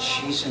that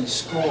she's in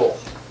school.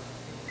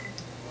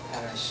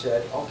 And I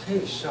said,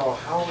 okay, so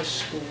how is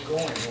school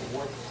going?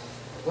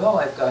 Well,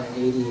 I've got an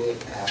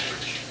 88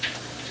 average.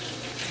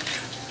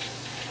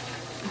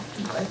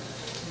 Right?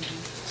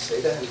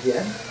 Say that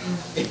again.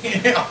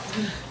 You know?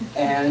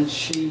 And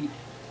she,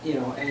 you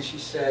know, and she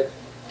said,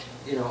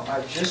 you know,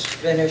 I've just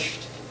finished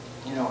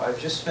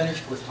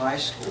with high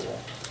school,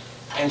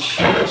 and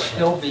she was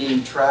still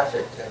being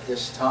trafficked at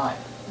this time.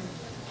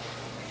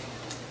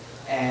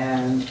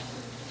 And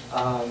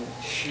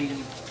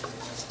she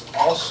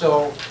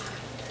also,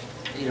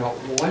 you know,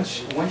 once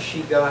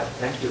she got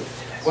her,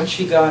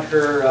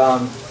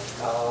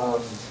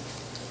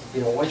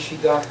 you know, once she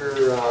got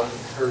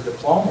her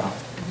diploma,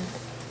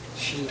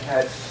 she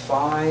had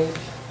 5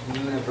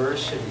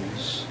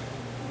 universities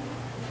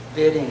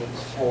bidding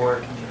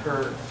for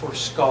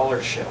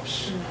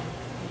scholarships.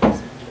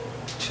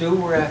 2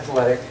 were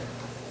athletic,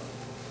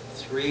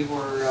 3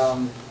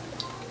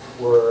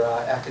 were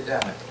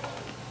academic.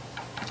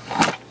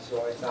 So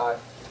I thought,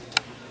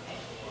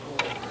 oh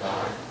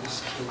God,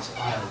 this kid's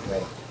on her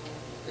way.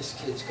 This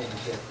kid's going to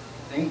get,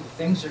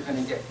 things are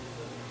going to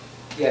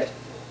get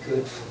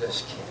good for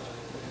this kid.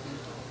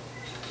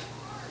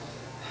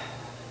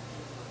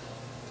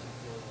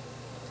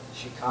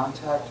 She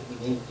contacted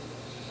me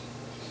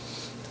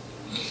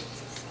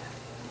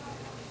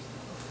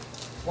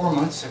 4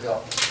 months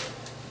ago,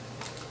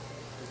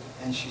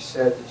 and she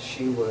said that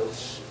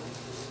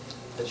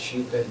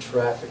she'd been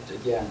trafficked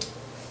again.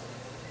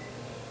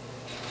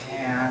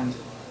 And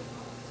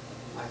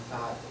I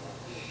thought,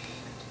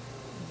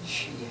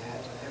 she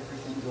had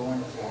everything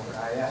going for her.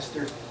 I asked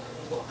her,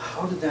 well,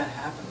 how did that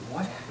happen?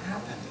 What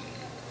happened?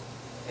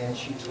 And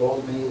she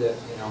told me that,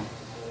 you know,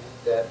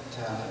 that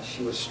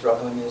she was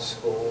struggling in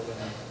school,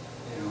 and,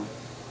 you know,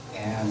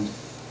 and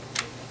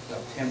a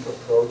pimp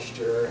approached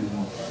her, and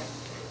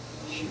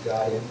she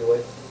got into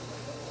it.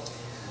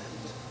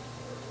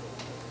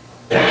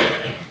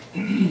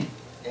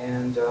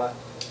 And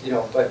you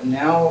know, but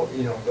now,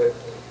 you know, but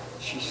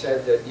she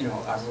said that, you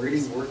know, I'm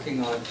really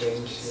working on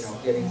things, you know,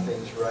 getting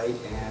things right,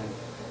 and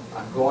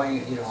I'm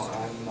going, you know,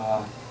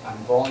 I'm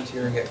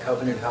volunteering at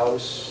Covenant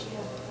House,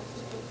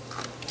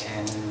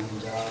 and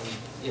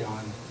you know,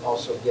 I'm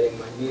also getting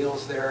my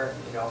meals there,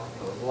 you know,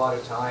 a lot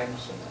of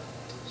times, and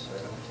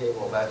said, okay,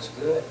 well, that's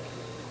good.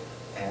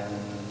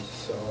 And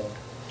so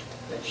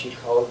then she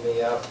called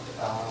me up,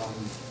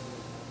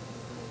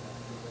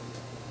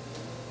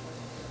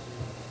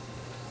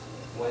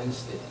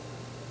 Wednesday.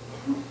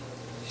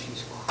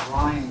 She's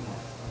crying.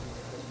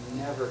 I've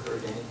never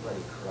heard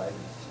anybody cry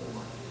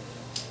before.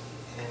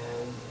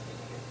 And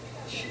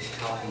she's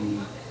telling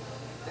me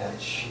that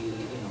she, you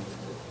know,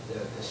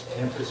 this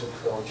pimp has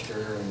approached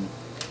her, and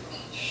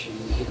she,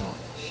 you know,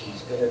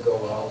 she's going to go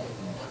out.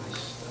 And I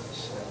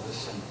said,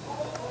 listen,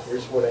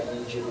 here's what I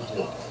need you to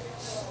do.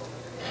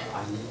 I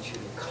need you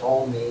to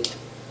call me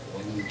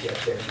when you get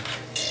there.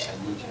 I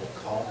need you to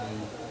call me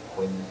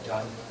when you're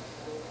done.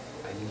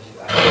 I need you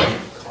to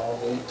call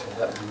me to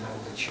let me know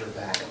that you're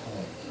back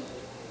home.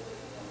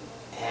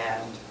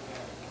 And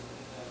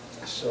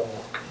so,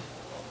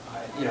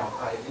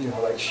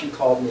 like she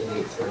called me at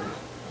 8:30,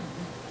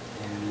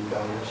 and I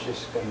was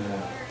just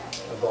gonna,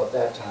 about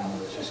that time, I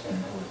was just gonna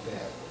go to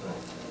bed. But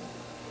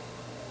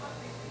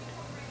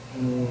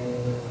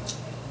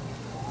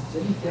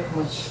didn't get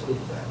much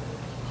sleep that night.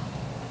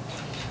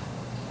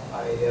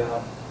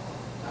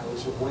 I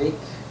was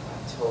awake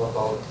until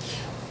about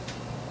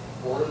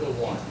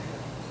 1:45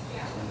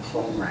 when the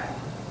phone rang,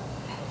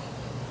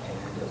 and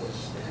it was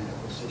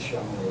this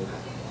young lady.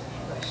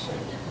 I said,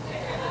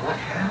 what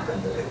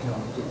happened? You know,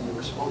 you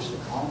were supposed to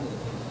call me.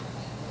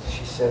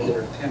 She said that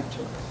her pimp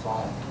took the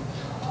phone.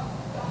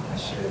 I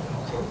said,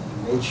 okay,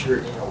 you made sure,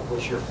 you know,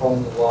 was your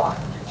phone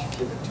locked? Did you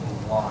give it to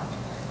him locked?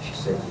 She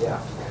said, yeah,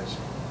 because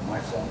my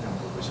phone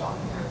number was on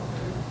there.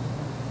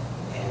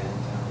 And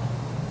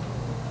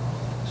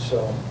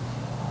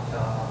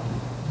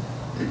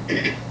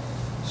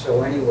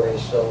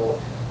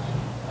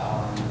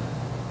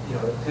you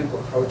know, the pimp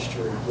approached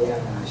her again,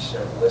 and I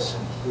said,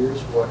 listen,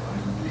 here's what I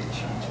need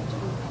you to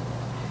do.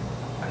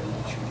 I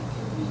need you to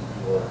give me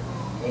your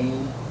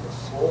name, your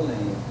full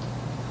name,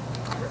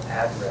 your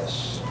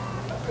address.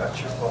 I've got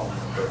your phone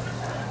number,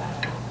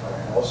 but I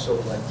also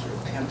like your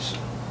pimp's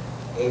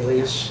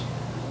alias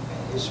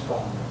and his phone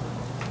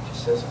number. She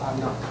says, I'm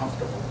not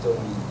comfortable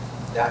doing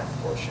that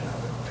portion of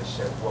it. I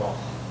said, well,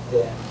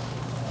 then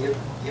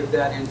give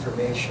that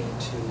information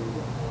to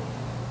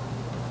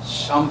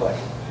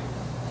somebody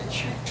that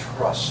you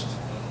trust,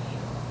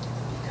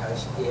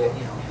 because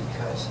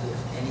if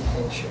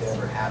anything should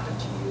ever happen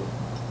to you,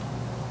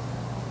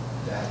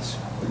 that's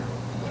where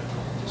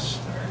we just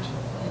start.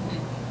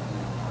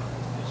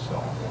 So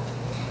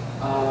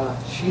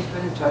she's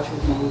been in touch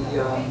with me a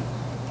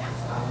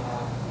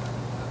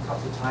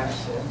couple of times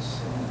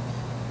since, and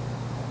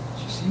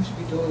she seems to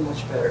be doing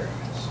much better.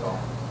 So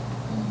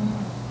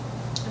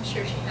I'm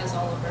sure she has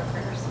all of her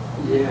prayers.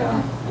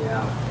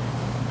 yeah.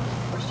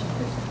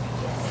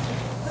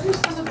 What are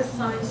some of the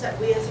signs that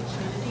we as a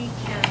community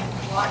can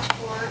watch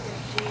for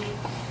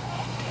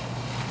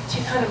to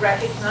kind of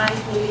recognize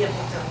maybe a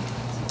victim?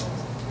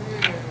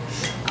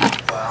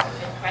 Wow.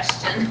 Good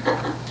question.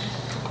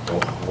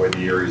 Don't avoid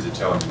the areas of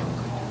town.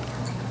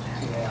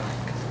 Yeah.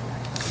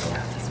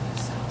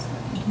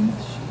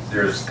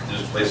 There's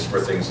places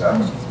where things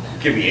happen.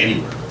 It can be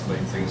anywhere, but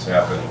like things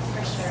happen.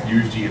 For sure.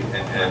 Usually,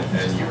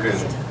 and you can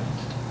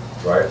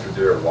drive through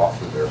there, walk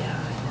through there,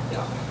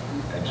 Yeah.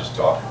 and just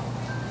talk.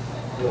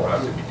 You don't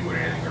have to be doing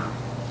anything, or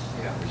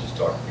Yeah. just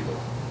talk to people.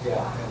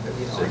 Yeah. And,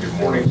 you know, Say good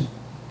morning.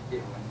 You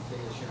know, and the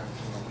thing is,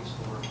 I used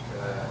to work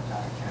down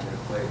at Canada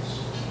Place.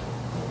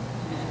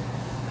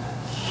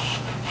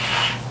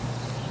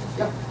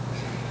 Yep.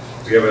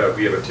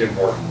 We have a Tim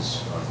Hortons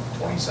on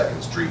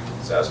 22nd Street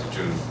in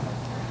Saskatoon,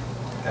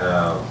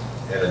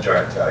 and a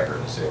giant tiger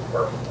in the same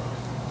parking lot.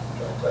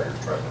 Giant tiger's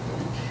trying to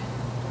move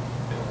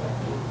in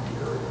the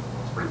area.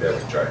 It's pretty bad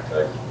with giant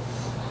tigers.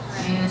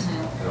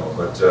 You know,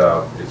 but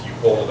if you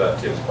pull to that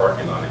Tim's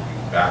parking lot and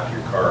you back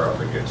your car up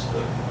against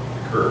the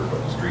curb on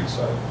the street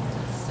side,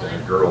 then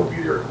a girl will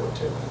be there in about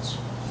 10 minutes,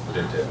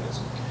 within 10 minutes.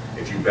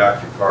 If you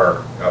back your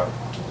car up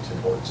to the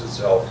Tim Hortons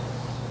itself,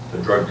 the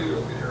drug dealer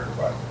will be there in 5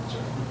 minutes.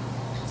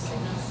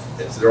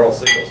 They're all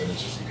signals, and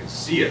it's just, you can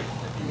see it.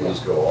 You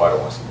just go, oh, I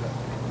don't want to see that.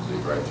 So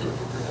you drive through it.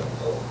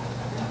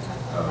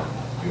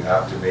 You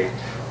have to make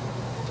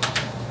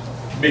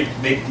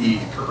the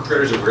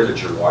perpetrators aware that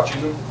you're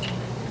watching them.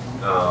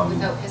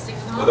 Without pissing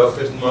them off? Without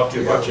pissing them off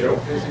too much, you know.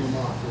 Pissing them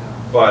off,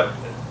 yeah. But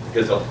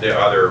because they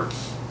either,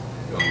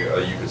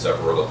 you can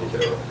separate, or they'll take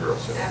it out of the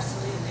girls. So.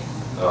 Absolutely.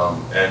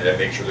 And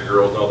make sure the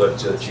girls know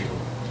that you.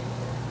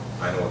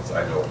 I know.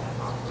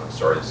 I'm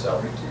sorry to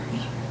sound too.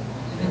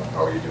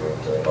 How are you doing?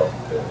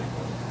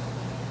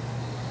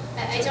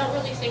 I don't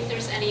really think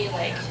there's any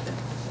like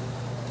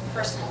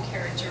personal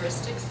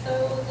characteristics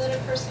though that a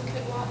person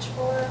could watch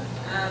for.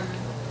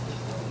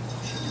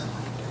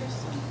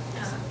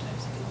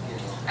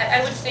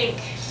 I would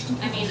think,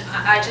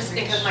 I just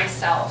think of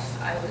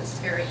myself. I was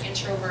very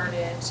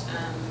introverted.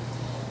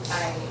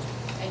 I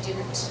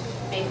didn't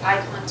make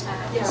eye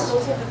contact. Yeah,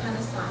 those are the kind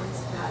of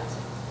signs that.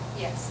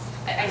 Yes.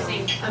 I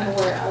think. I'm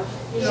aware of.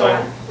 You know,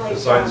 Sign, like, the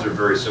signs are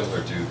very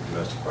similar to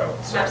domestic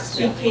violence.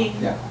 Absolutely.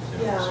 Speaking, Yeah.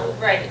 yeah,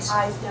 Right,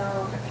 eyes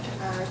down,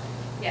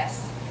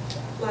 yes,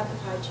 lack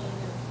of hygiene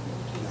in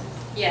many cases.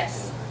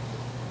 yes.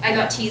 I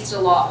got teased a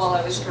lot while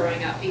I was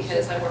growing up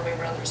because I wore my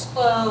brother's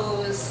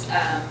clothes.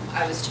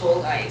 I was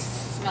told I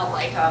smelled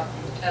like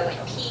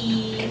like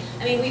pee.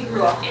 I mean, we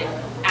grew up in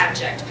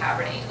abject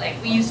poverty.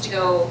 Like, we used to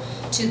go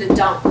to the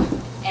dump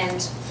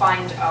and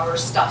find our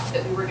stuff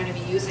that we were going to be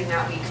using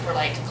that week for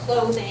like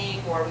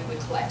clothing, or we would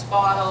collect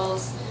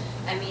bottles.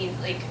 I mean,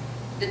 like,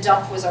 the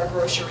dump was our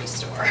grocery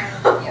store.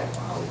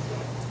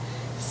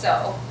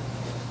 So,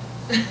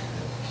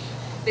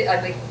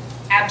 like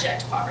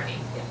abject poverty.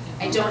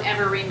 I don't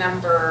ever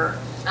remember,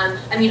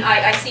 I mean,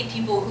 I see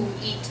people who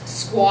eat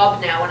squab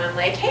now, and I'm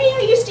like, hey,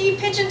 I used to eat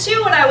pigeon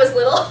too when I was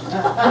little.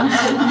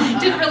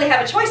 Didn't really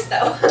have a choice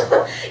though,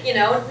 you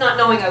know, not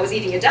knowing I was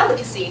eating a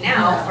delicacy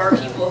now for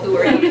people who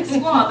are eating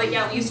squab, but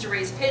yeah, we used to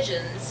raise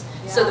pigeons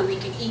so that we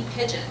could eat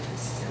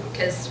pigeons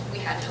because we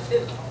had no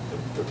food.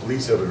 The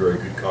police have a very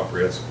good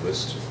comprehensive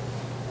list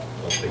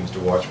of things to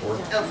watch for.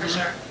 Oh, for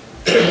sure.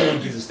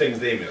 Because it's things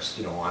they missed,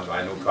 you know.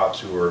 I know cops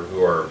who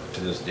are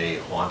to this day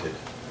haunted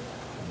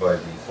by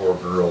the 4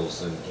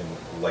 girls in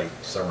light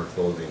summer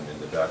clothing in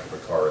the back of a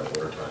car in the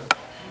wintertime.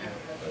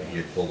 He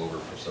had pulled over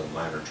for some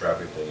minor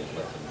traffic thing and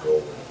let them go.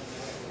 And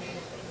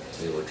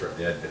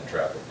they had been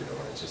trafficked, you know.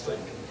 And it's just like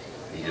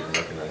he didn't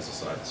recognize the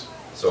signs.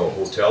 So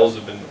hotels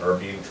are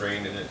being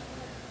trained in it.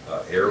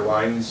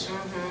 Airlines,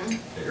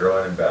 the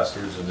airline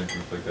ambassadors and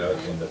things like that,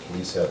 and the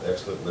police have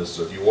excellent lists.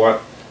 So if you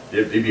want,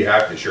 they'd be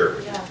happy to share it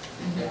with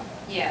you.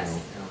 Yes.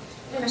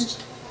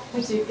 Question.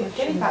 Actually,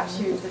 getting back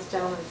to this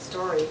gentleman's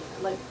story,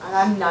 like, and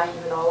I'm naive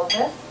in all of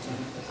this.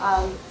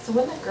 So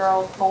when the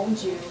girl phoned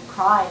you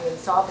crying and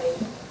sobbing,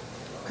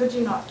 could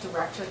you not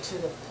direct her to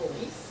the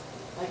police?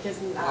 Like,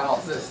 isn't that Well,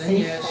 just the a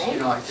thing safe is, thing? you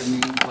know, like, I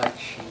mean, like,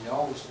 she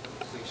knows the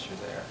police are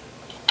there.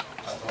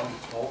 I've already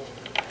told her,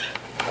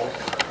 you know,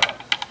 that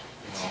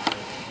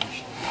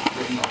she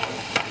didn't know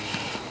the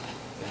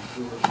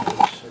Vancouver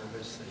Police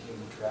Service, the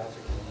Human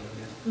Trafficking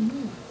Unit,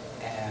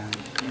 and,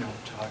 you know,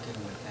 talking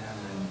with them,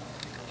 and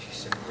she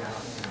said, yeah,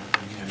 you know,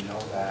 you need to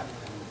know that,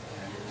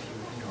 and if you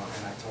know,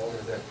 and I told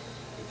her that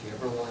if you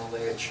ever want to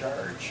lay a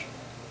charge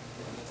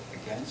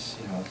against,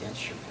 you know,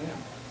 against your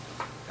pimp,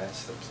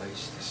 that's the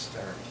place to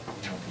start,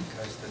 you know,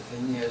 because the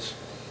thing is,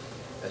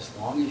 as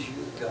long as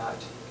you've got,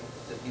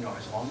 you know,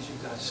 as long as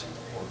you've got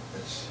support,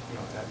 that's, you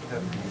know, that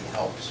really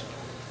helps,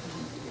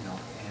 you know,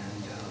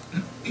 and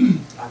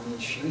I mean,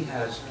 she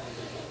has,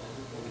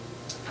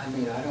 I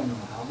mean, I don't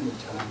know how many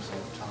times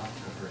I've talked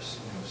to her,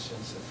 you know,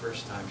 since the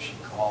first time she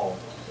called.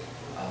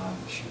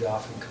 She'd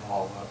often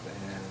call up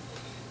and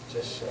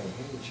just say,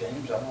 hey,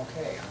 James, I'm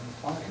okay, I'm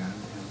fine, I'm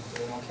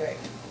doing okay.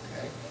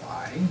 Okay,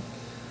 fine.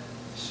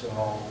 So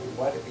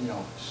what, you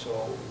know, so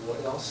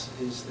what else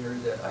is there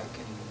that I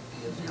can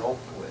be of help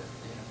with?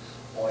 You know,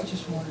 oh, I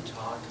just want to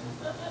talk.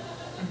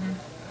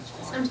 That's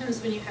fine. Sometimes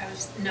when you have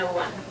no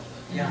one,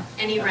 Yeah.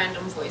 any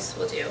random voice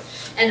will do.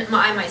 And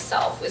I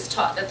myself was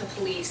taught that the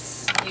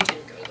police, you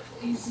didn't go to the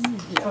police.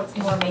 So it's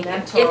more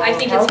mental. I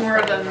think it's more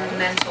of a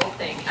mental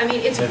thing. I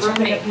mean, it's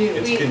grooming.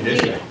 It's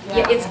conditioning.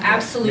 Yeah, it's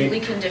absolutely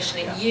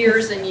conditioning.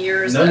 Years and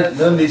years None of.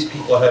 of these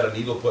people had a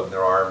needle put in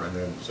their arm and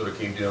then sort of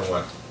came down and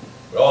went,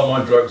 well,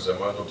 I'm on drugs, I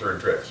might as well turn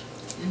tricks.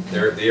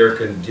 They are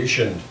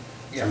conditioned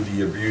through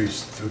the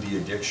abuse, through the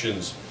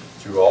addictions,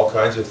 through all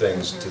kinds of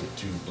things to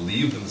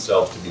believe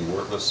themselves to be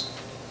worthless,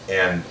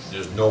 and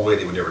there's no way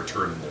they would ever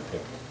turn in their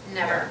pimp.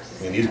 Never.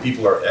 I mean, these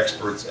people are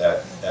experts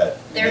at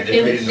Their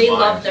manipulating pimp, the they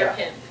mind. love their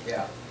pimp.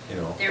 Yeah. You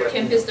know. Their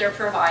pimp is their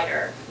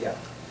provider. Yeah.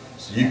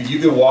 So you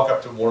can walk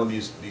up to one of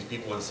these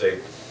people and say,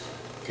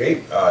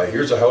 okay,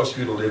 here's a house for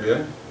you to live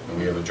in, and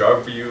we have a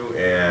job for you,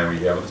 and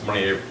we have this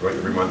money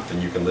every month,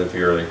 and you can live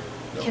here.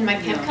 No. Can my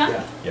pimp come?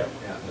 Yeah. Yeah.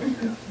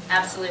 Yeah.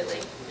 Absolutely.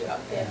 Yeah.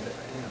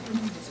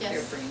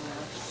 Yes.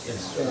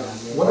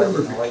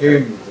 Whatever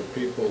became of the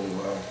people,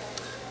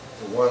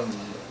 the one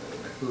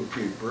who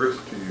gave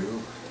birth to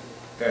you,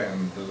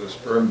 and the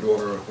sperm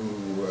donor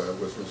who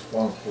was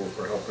responsible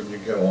for helping you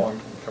get along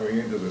and coming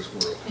into this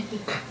world?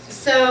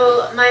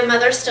 So my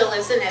mother still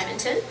lives in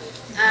Edmonton.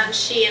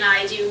 She and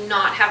I do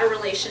not have a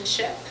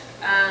relationship.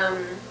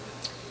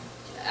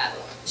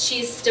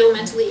 She's still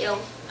mentally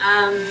ill,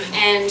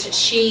 and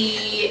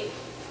she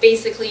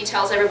basically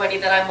tells everybody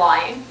that I'm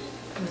lying.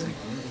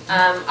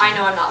 I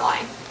know I'm not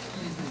lying.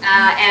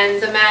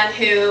 And the man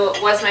who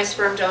was my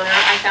sperm donor,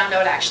 I found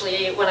out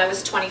actually when I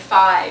was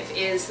 25,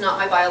 is not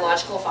my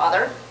biological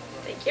father.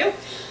 Thank you.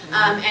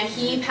 And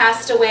he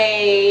passed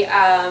away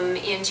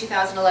in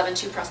 2011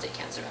 to prostate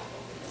cancer.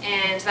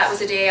 And that was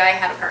the day I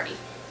had a party.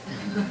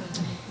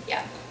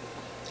 Yeah,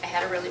 I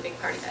had a really big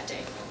party that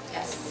day.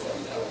 Yes.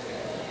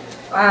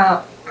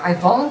 I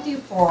volunteer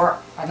for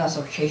an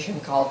association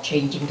called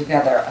Changing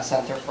Together, a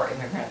center for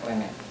immigrant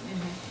women.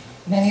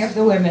 Many of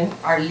the women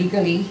are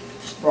legally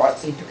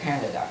brought into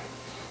Canada,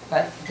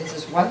 but this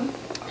is one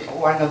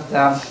of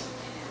the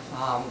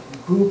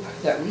group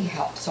that we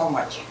help so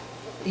much.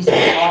 These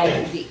are all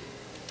the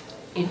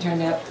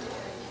internet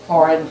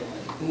foreign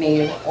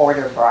mail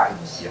order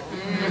brides.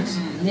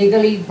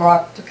 Legally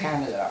brought to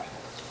Canada.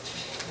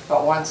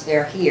 But once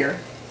they're here,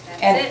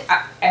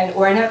 and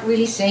we're not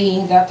really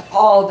saying that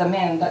all the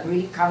men that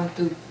really come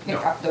to pick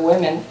up the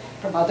women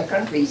from other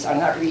countries are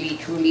not really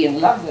truly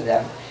in love with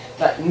them.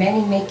 But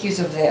many make use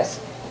of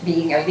this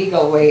being a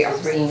legal way of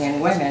bringing in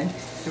women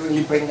to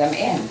really bring them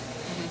in.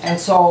 And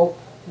so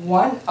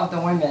one of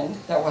the women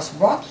that was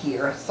brought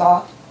here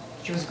thought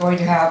she was going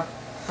to have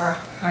her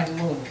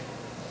honeymoon.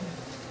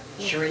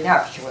 Sure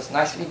enough, she was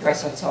nicely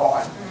dressed and so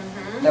on.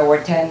 There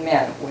were 10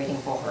 men waiting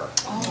for her.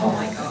 Oh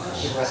my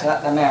gosh. It was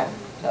not the man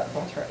that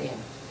brought her in.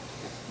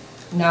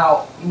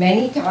 Now,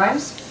 many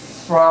times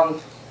from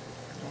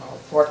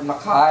Fort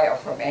Mackay or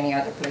from any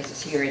other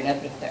places here in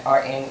Edmonton or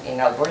in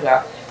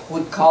Alberta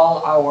would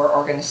call our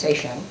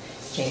organization,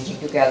 Changing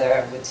Together,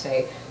 and would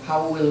say,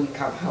 how will we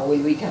come? How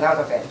will we get out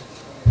of it?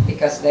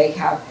 Because they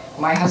have,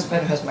 my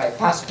husband has my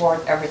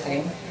passport,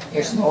 everything.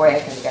 There's no way I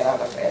can get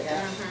out of it.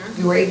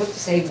 We were able to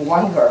save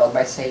one girl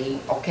by saying,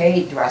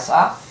 okay, dress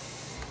up,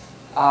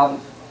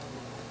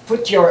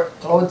 put your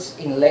clothes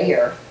in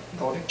layer,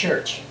 go to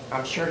church.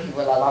 I'm sure he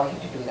will allow you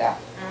to do that.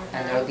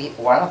 And there'll be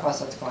one of us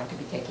that's going to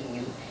be taking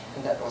you.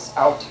 And that was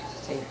out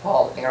St.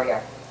 Paul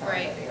area.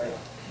 Right. Area.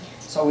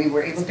 So we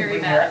were able to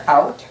bring bad. her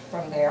out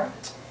from there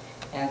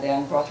and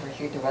then brought her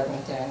here to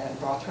Edmonton and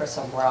brought her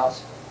somewhere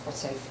else for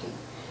safety.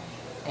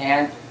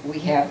 And we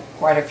have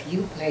quite a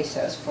few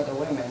places for the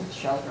women,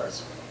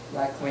 shelters,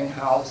 like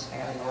Greenhouse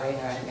and Lorena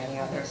and many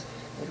others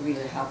that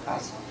really help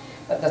us.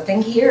 But the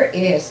thing here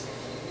is,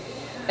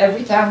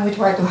 every time we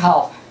try to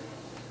help,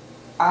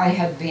 I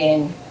have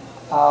been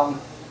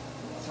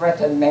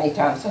threatened many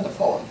times on the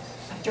phone.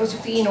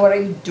 Josephine, what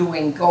are you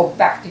doing? Go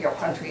back to your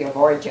country of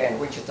origin,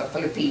 which is the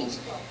Philippines.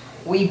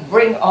 We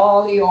bring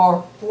all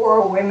your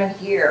poor women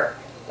here.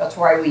 That's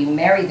why we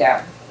marry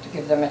them, to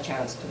give them a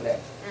chance to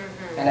live.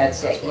 And I'd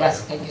say,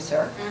 yes, thank you,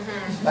 sir.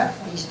 But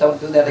please don't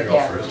do that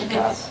again.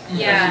 Because,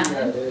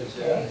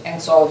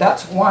 and so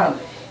that's one.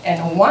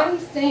 And one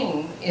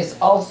thing is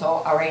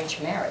also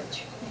arranged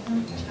marriage.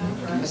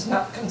 It's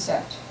not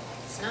consent.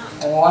 It's not.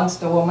 And once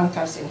the woman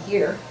comes in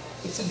here,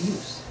 it's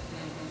abuse.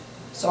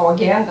 So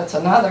again, that's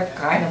another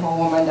kind of a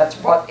woman that's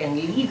brought in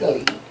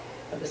legally,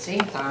 at the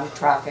same time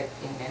trafficked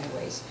in many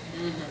ways.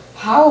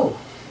 How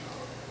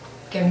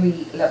can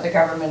we let the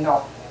government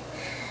know?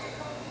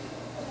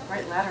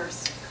 Write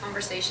letters.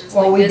 Conversations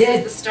Well, like we this did,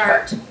 is the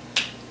start.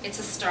 It's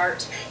a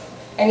start.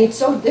 And it's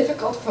so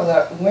difficult for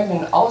the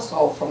women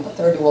also from the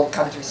third world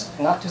countries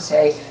not to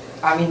say,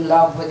 I'm in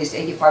love with this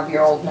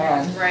 85-year-old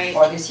man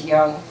or this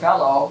young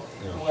fellow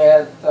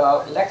with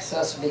the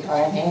Lexus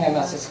behind him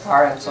as his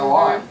car and so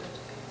on.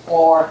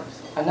 Or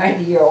a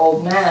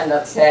 90-year-old man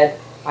that said,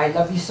 I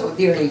love you so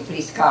dearly,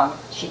 please come.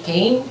 She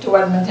came to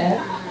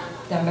Edmonton.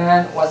 The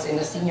man was in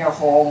a senior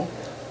home,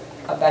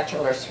 a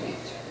bachelor suite.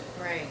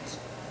 Right.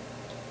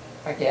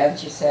 Again,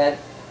 she said,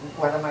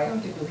 what am I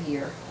going to do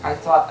here? I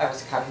thought I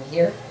was coming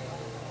here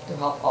to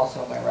help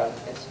also my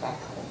relatives back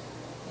home.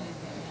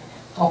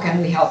 How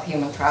can we help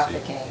human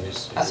trafficking?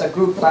 As a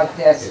group like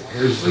this,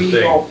 we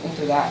go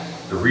into that.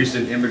 The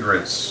recent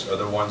immigrants are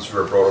the ones who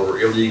are brought over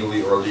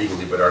illegally or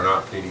legally but are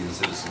not Canadian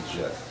citizens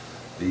yet.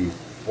 The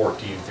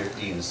 14,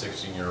 15,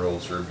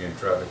 16-year-olds who are being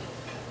trafficked,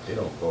 they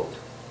don't vote.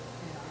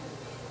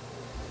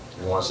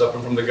 You want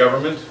something from the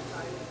government?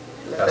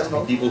 It has to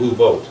be people who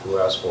vote, who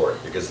ask for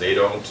it, because they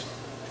don't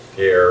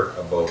care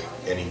about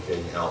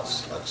anything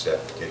else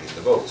except getting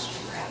the votes.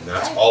 And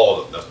that's all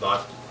of them. That's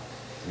not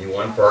any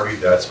one party,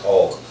 that's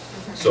all of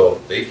them. So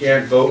they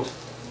can't vote.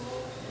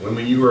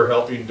 Women you are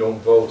helping don't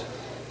vote,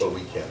 but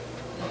we can.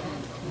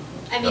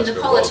 I mean, the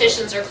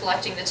politicians are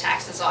collecting the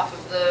taxes off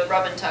of the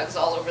rub and tugs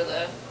all over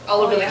the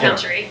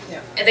country.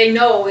 And they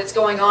know what's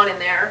going on in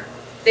there.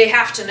 They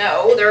have to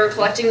know. They're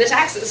collecting the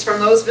taxes from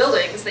those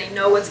buildings. They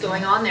know what's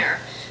going on there.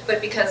 But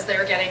because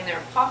they're getting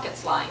their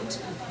pockets lined,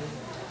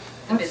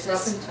 the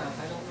business.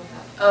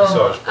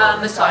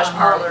 Massage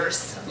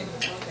parlors.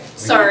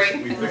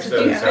 Sorry. We fixed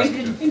that in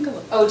Saskatoon.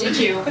 Oh, did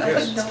you?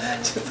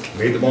 Yes.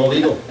 Made them all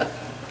legal.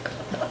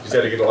 Just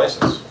had to get a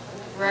license.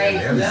 Right.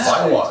 And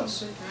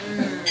bylaws.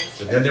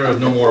 So then there was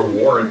no more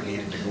warrant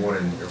needed to go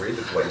in and raid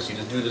the place. You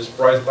just do the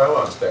surprise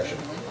bylaw inspection.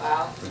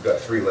 Wow. We've got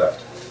 3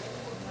 left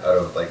out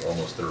of like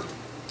almost 30.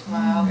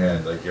 Wow.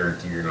 And I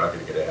guarantee you're not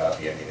going to get a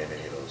happy ending in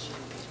any of those.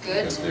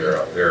 Good. Because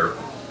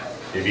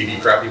they may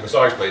be crappy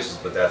massage places,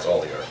 but that's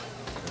all they are. You know?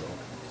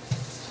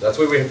 So that's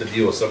why we have to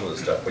deal with some of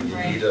this stuff. But you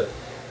need a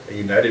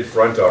united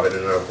front on it,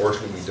 and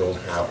unfortunately we don't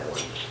have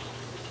one.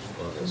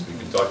 We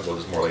can talk about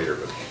this more later,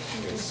 but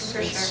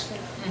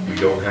we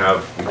don't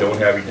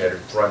have a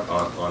united front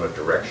on a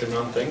direction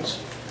on things,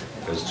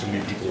 because too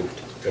many people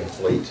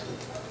conflate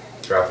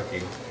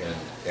trafficking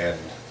and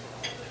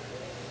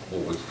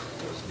what was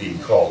being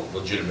called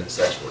legitimate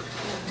sex work.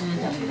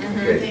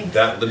 Okay,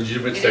 that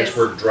legitimate sex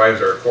work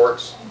drives our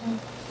courts.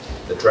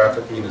 The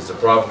trafficking is the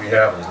problem we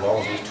have, and as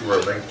long as those two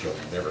are linked, you'll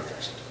never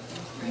fix it.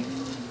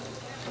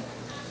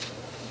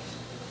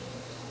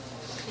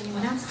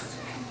 Anyone else?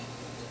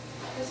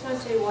 I just want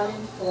to say 1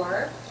 in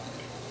 4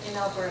 in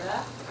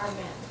Alberta are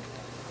men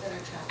that are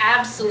trafficked.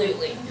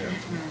 Absolutely.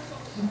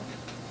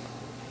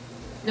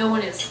 No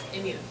one is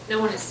immune. No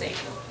one is safe.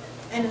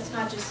 And it's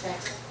not just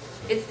sex.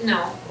 It's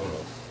no.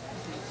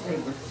 Your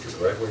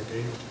driveway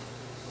paved?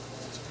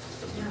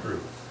 As a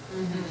group,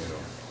 you know.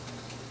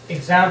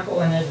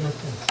 Example in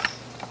Edmonton.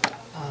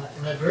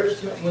 An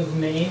advertisement was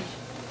made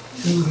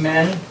to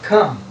men,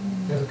 come,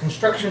 there's a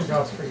construction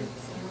job for you.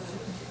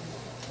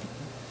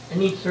 I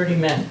need 30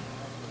 men.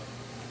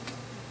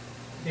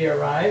 They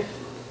arrive.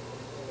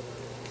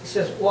 He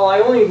says, well, I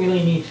only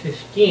really need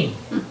 15.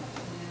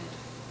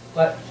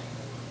 But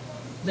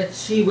let's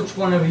see which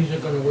one of these are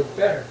going to work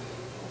better.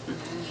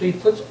 So he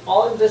puts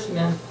all of these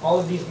men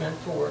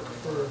to work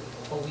for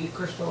a week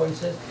or so and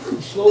says,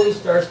 he slowly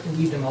starts to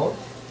weed them out.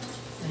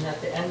 And at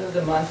the end of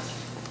the month,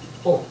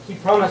 he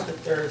promised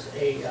that there's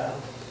a,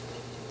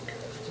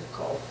 what's it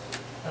called?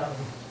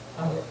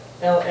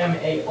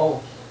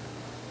 LMAO,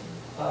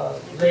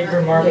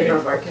 labor market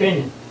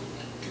opinion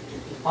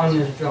on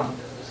this job.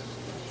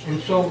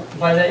 And so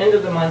by the end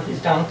of the month,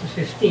 he's down to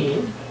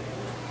 15.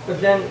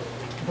 But then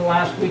the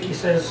last week he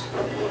says,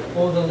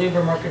 oh, the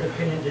labor market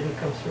opinion didn't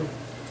come through.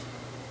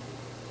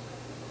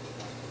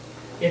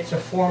 It's a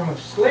form of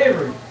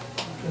slavery.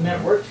 The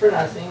men worked for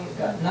nothing,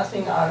 got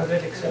nothing out of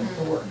it except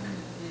the work.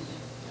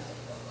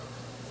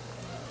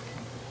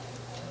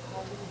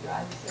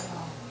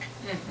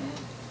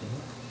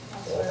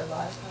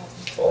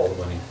 All the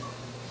money.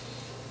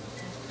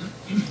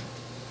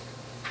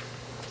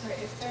 All right,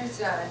 if there's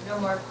no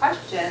more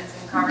questions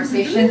and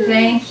conversation,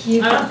 thank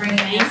you for bringing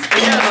us.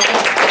 It's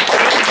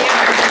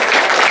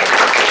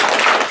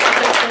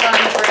a lot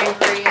of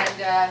bravery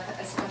and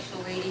a special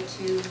lady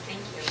to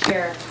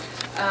share.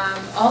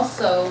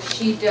 Also,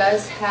 she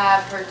does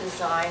have her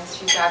designs.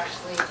 She's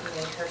actually doing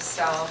it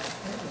herself.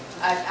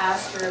 I've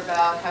asked her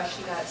about how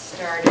she got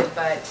started,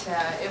 but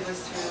it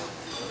was through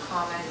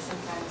comments and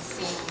kind of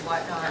seeing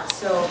whatnot.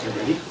 So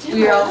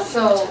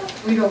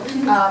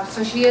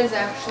so she is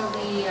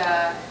actually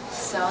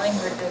selling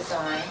her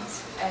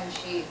designs, and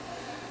she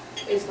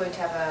is going to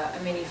have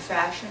a mini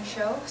fashion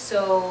show.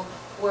 So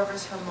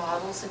whoever's her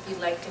models, if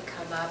you'd like to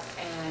come up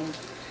and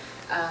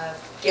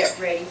get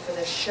ready for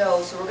the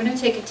show. So we're going to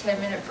take a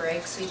 10-minute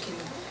break so you can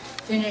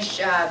finish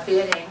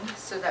bidding,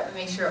 so that we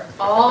make sure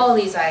all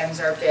these items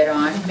are bid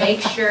on.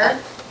 Make sure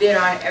bid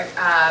on.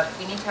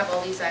 We need to have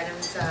all these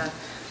items.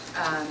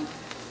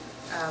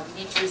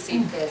 We need to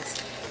receive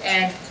bids.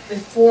 And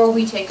before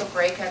we take a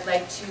break, I'd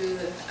like to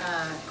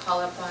call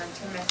up on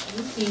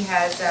Timothy. He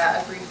has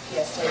a brief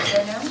PSA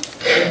to announce.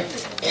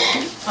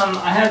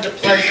 I had the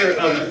pleasure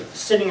of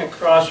sitting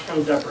across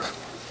from Deborah.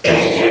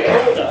 She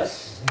told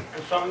us,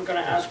 and so I'm going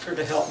to ask her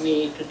to help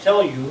me to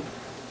tell you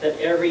that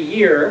every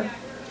year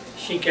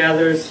she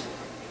gathers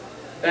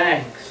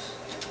bags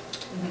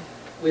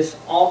with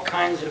all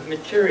kinds of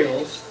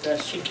materials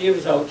that she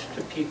gives out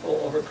to people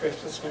over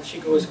Christmas when she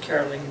goes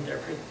caroling in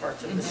different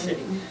parts of the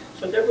city.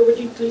 So Deborah, would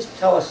you please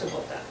tell us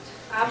about that?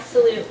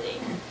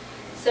 Absolutely.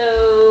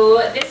 So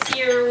this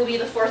year will be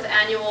the 4th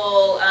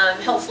annual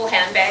Helpful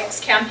Handbags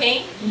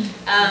campaign.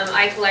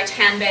 I collect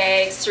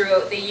handbags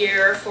throughout the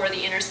year for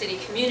the inner city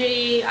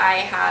community. I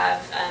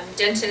have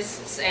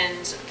dentists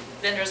and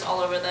vendors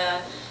all over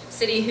the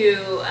city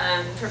who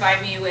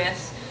provide me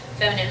with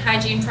feminine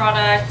hygiene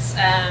products.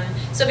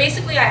 So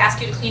basically I ask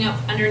you to clean up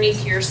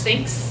underneath your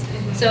sinks.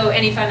 So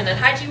any feminine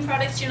hygiene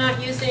products you're not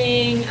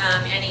using,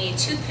 any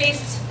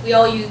toothpaste. We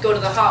all go to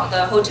the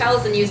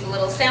hotels and use the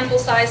little sample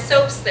size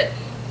soaps that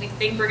we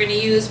think we're going to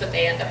use, but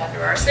they end up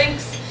under our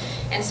sinks.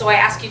 And so I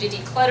ask you to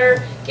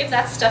declutter, give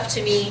that stuff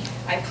to me.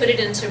 I put it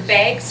into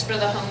bags for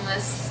the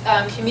homeless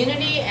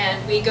community,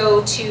 and we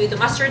go to the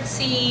Mustard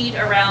Seed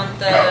around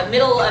the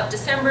middle of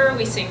December.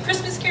 We sing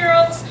Christmas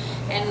carols,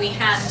 and we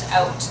hand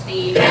out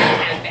the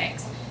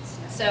handbags.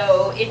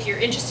 So if you're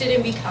interested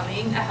in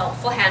becoming a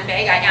helpful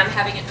handbag, I am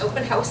having an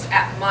open house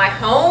at my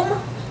home,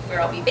 where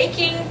I'll be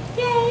baking,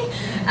 yay,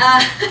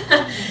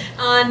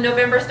 on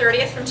November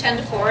 30th from 10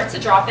 to 4. It's a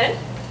drop-in.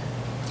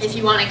 If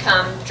you want to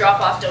come drop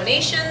off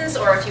donations,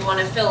 or if you want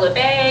to fill a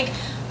bag,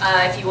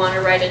 if you want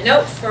to write a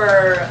note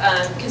for,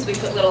 because we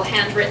put little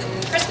handwritten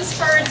Christmas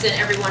cards in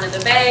every one of the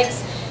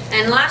bags.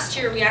 And last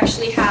year we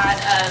actually had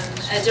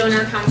a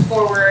donor come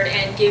forward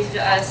and give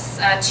us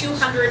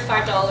 $200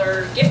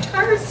 $5 gift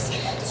cards,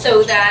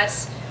 so that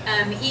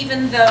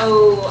even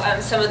though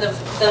some of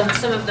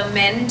the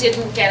men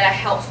didn't get a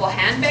helpful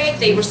handbag,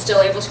 they were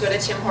still able to go to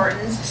Tim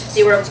Hortons.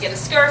 They were able to get a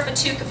scarf, a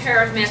toque, a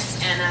pair of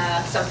mitts,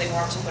 and something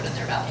warm to put in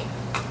their belly.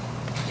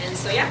 And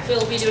so yeah,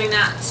 we'll be doing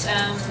that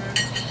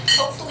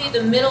hopefully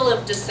the middle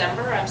of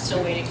December. I'm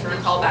still waiting for a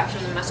call back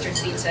from the Mustard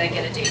Seed to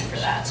get a date for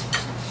that.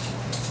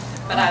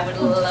 But I would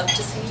love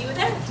to see you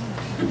then.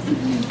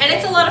 And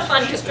it's a lot of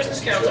fun because Christmas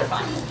carols are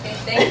fun. Okay,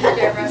 thank you,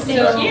 Deborah.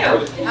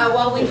 Thank you.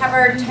 While we have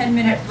our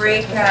 10-minute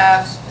break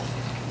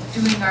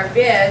doing our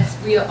bids,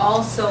 we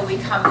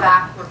come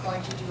back, we're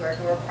going to do our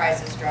door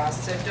prizes draw,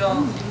 so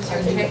don't lose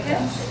your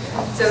tickets.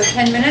 So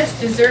 10 minutes,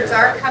 desserts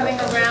are coming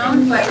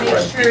around, but make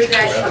sure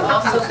that you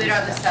also bid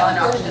on the silent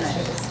auction.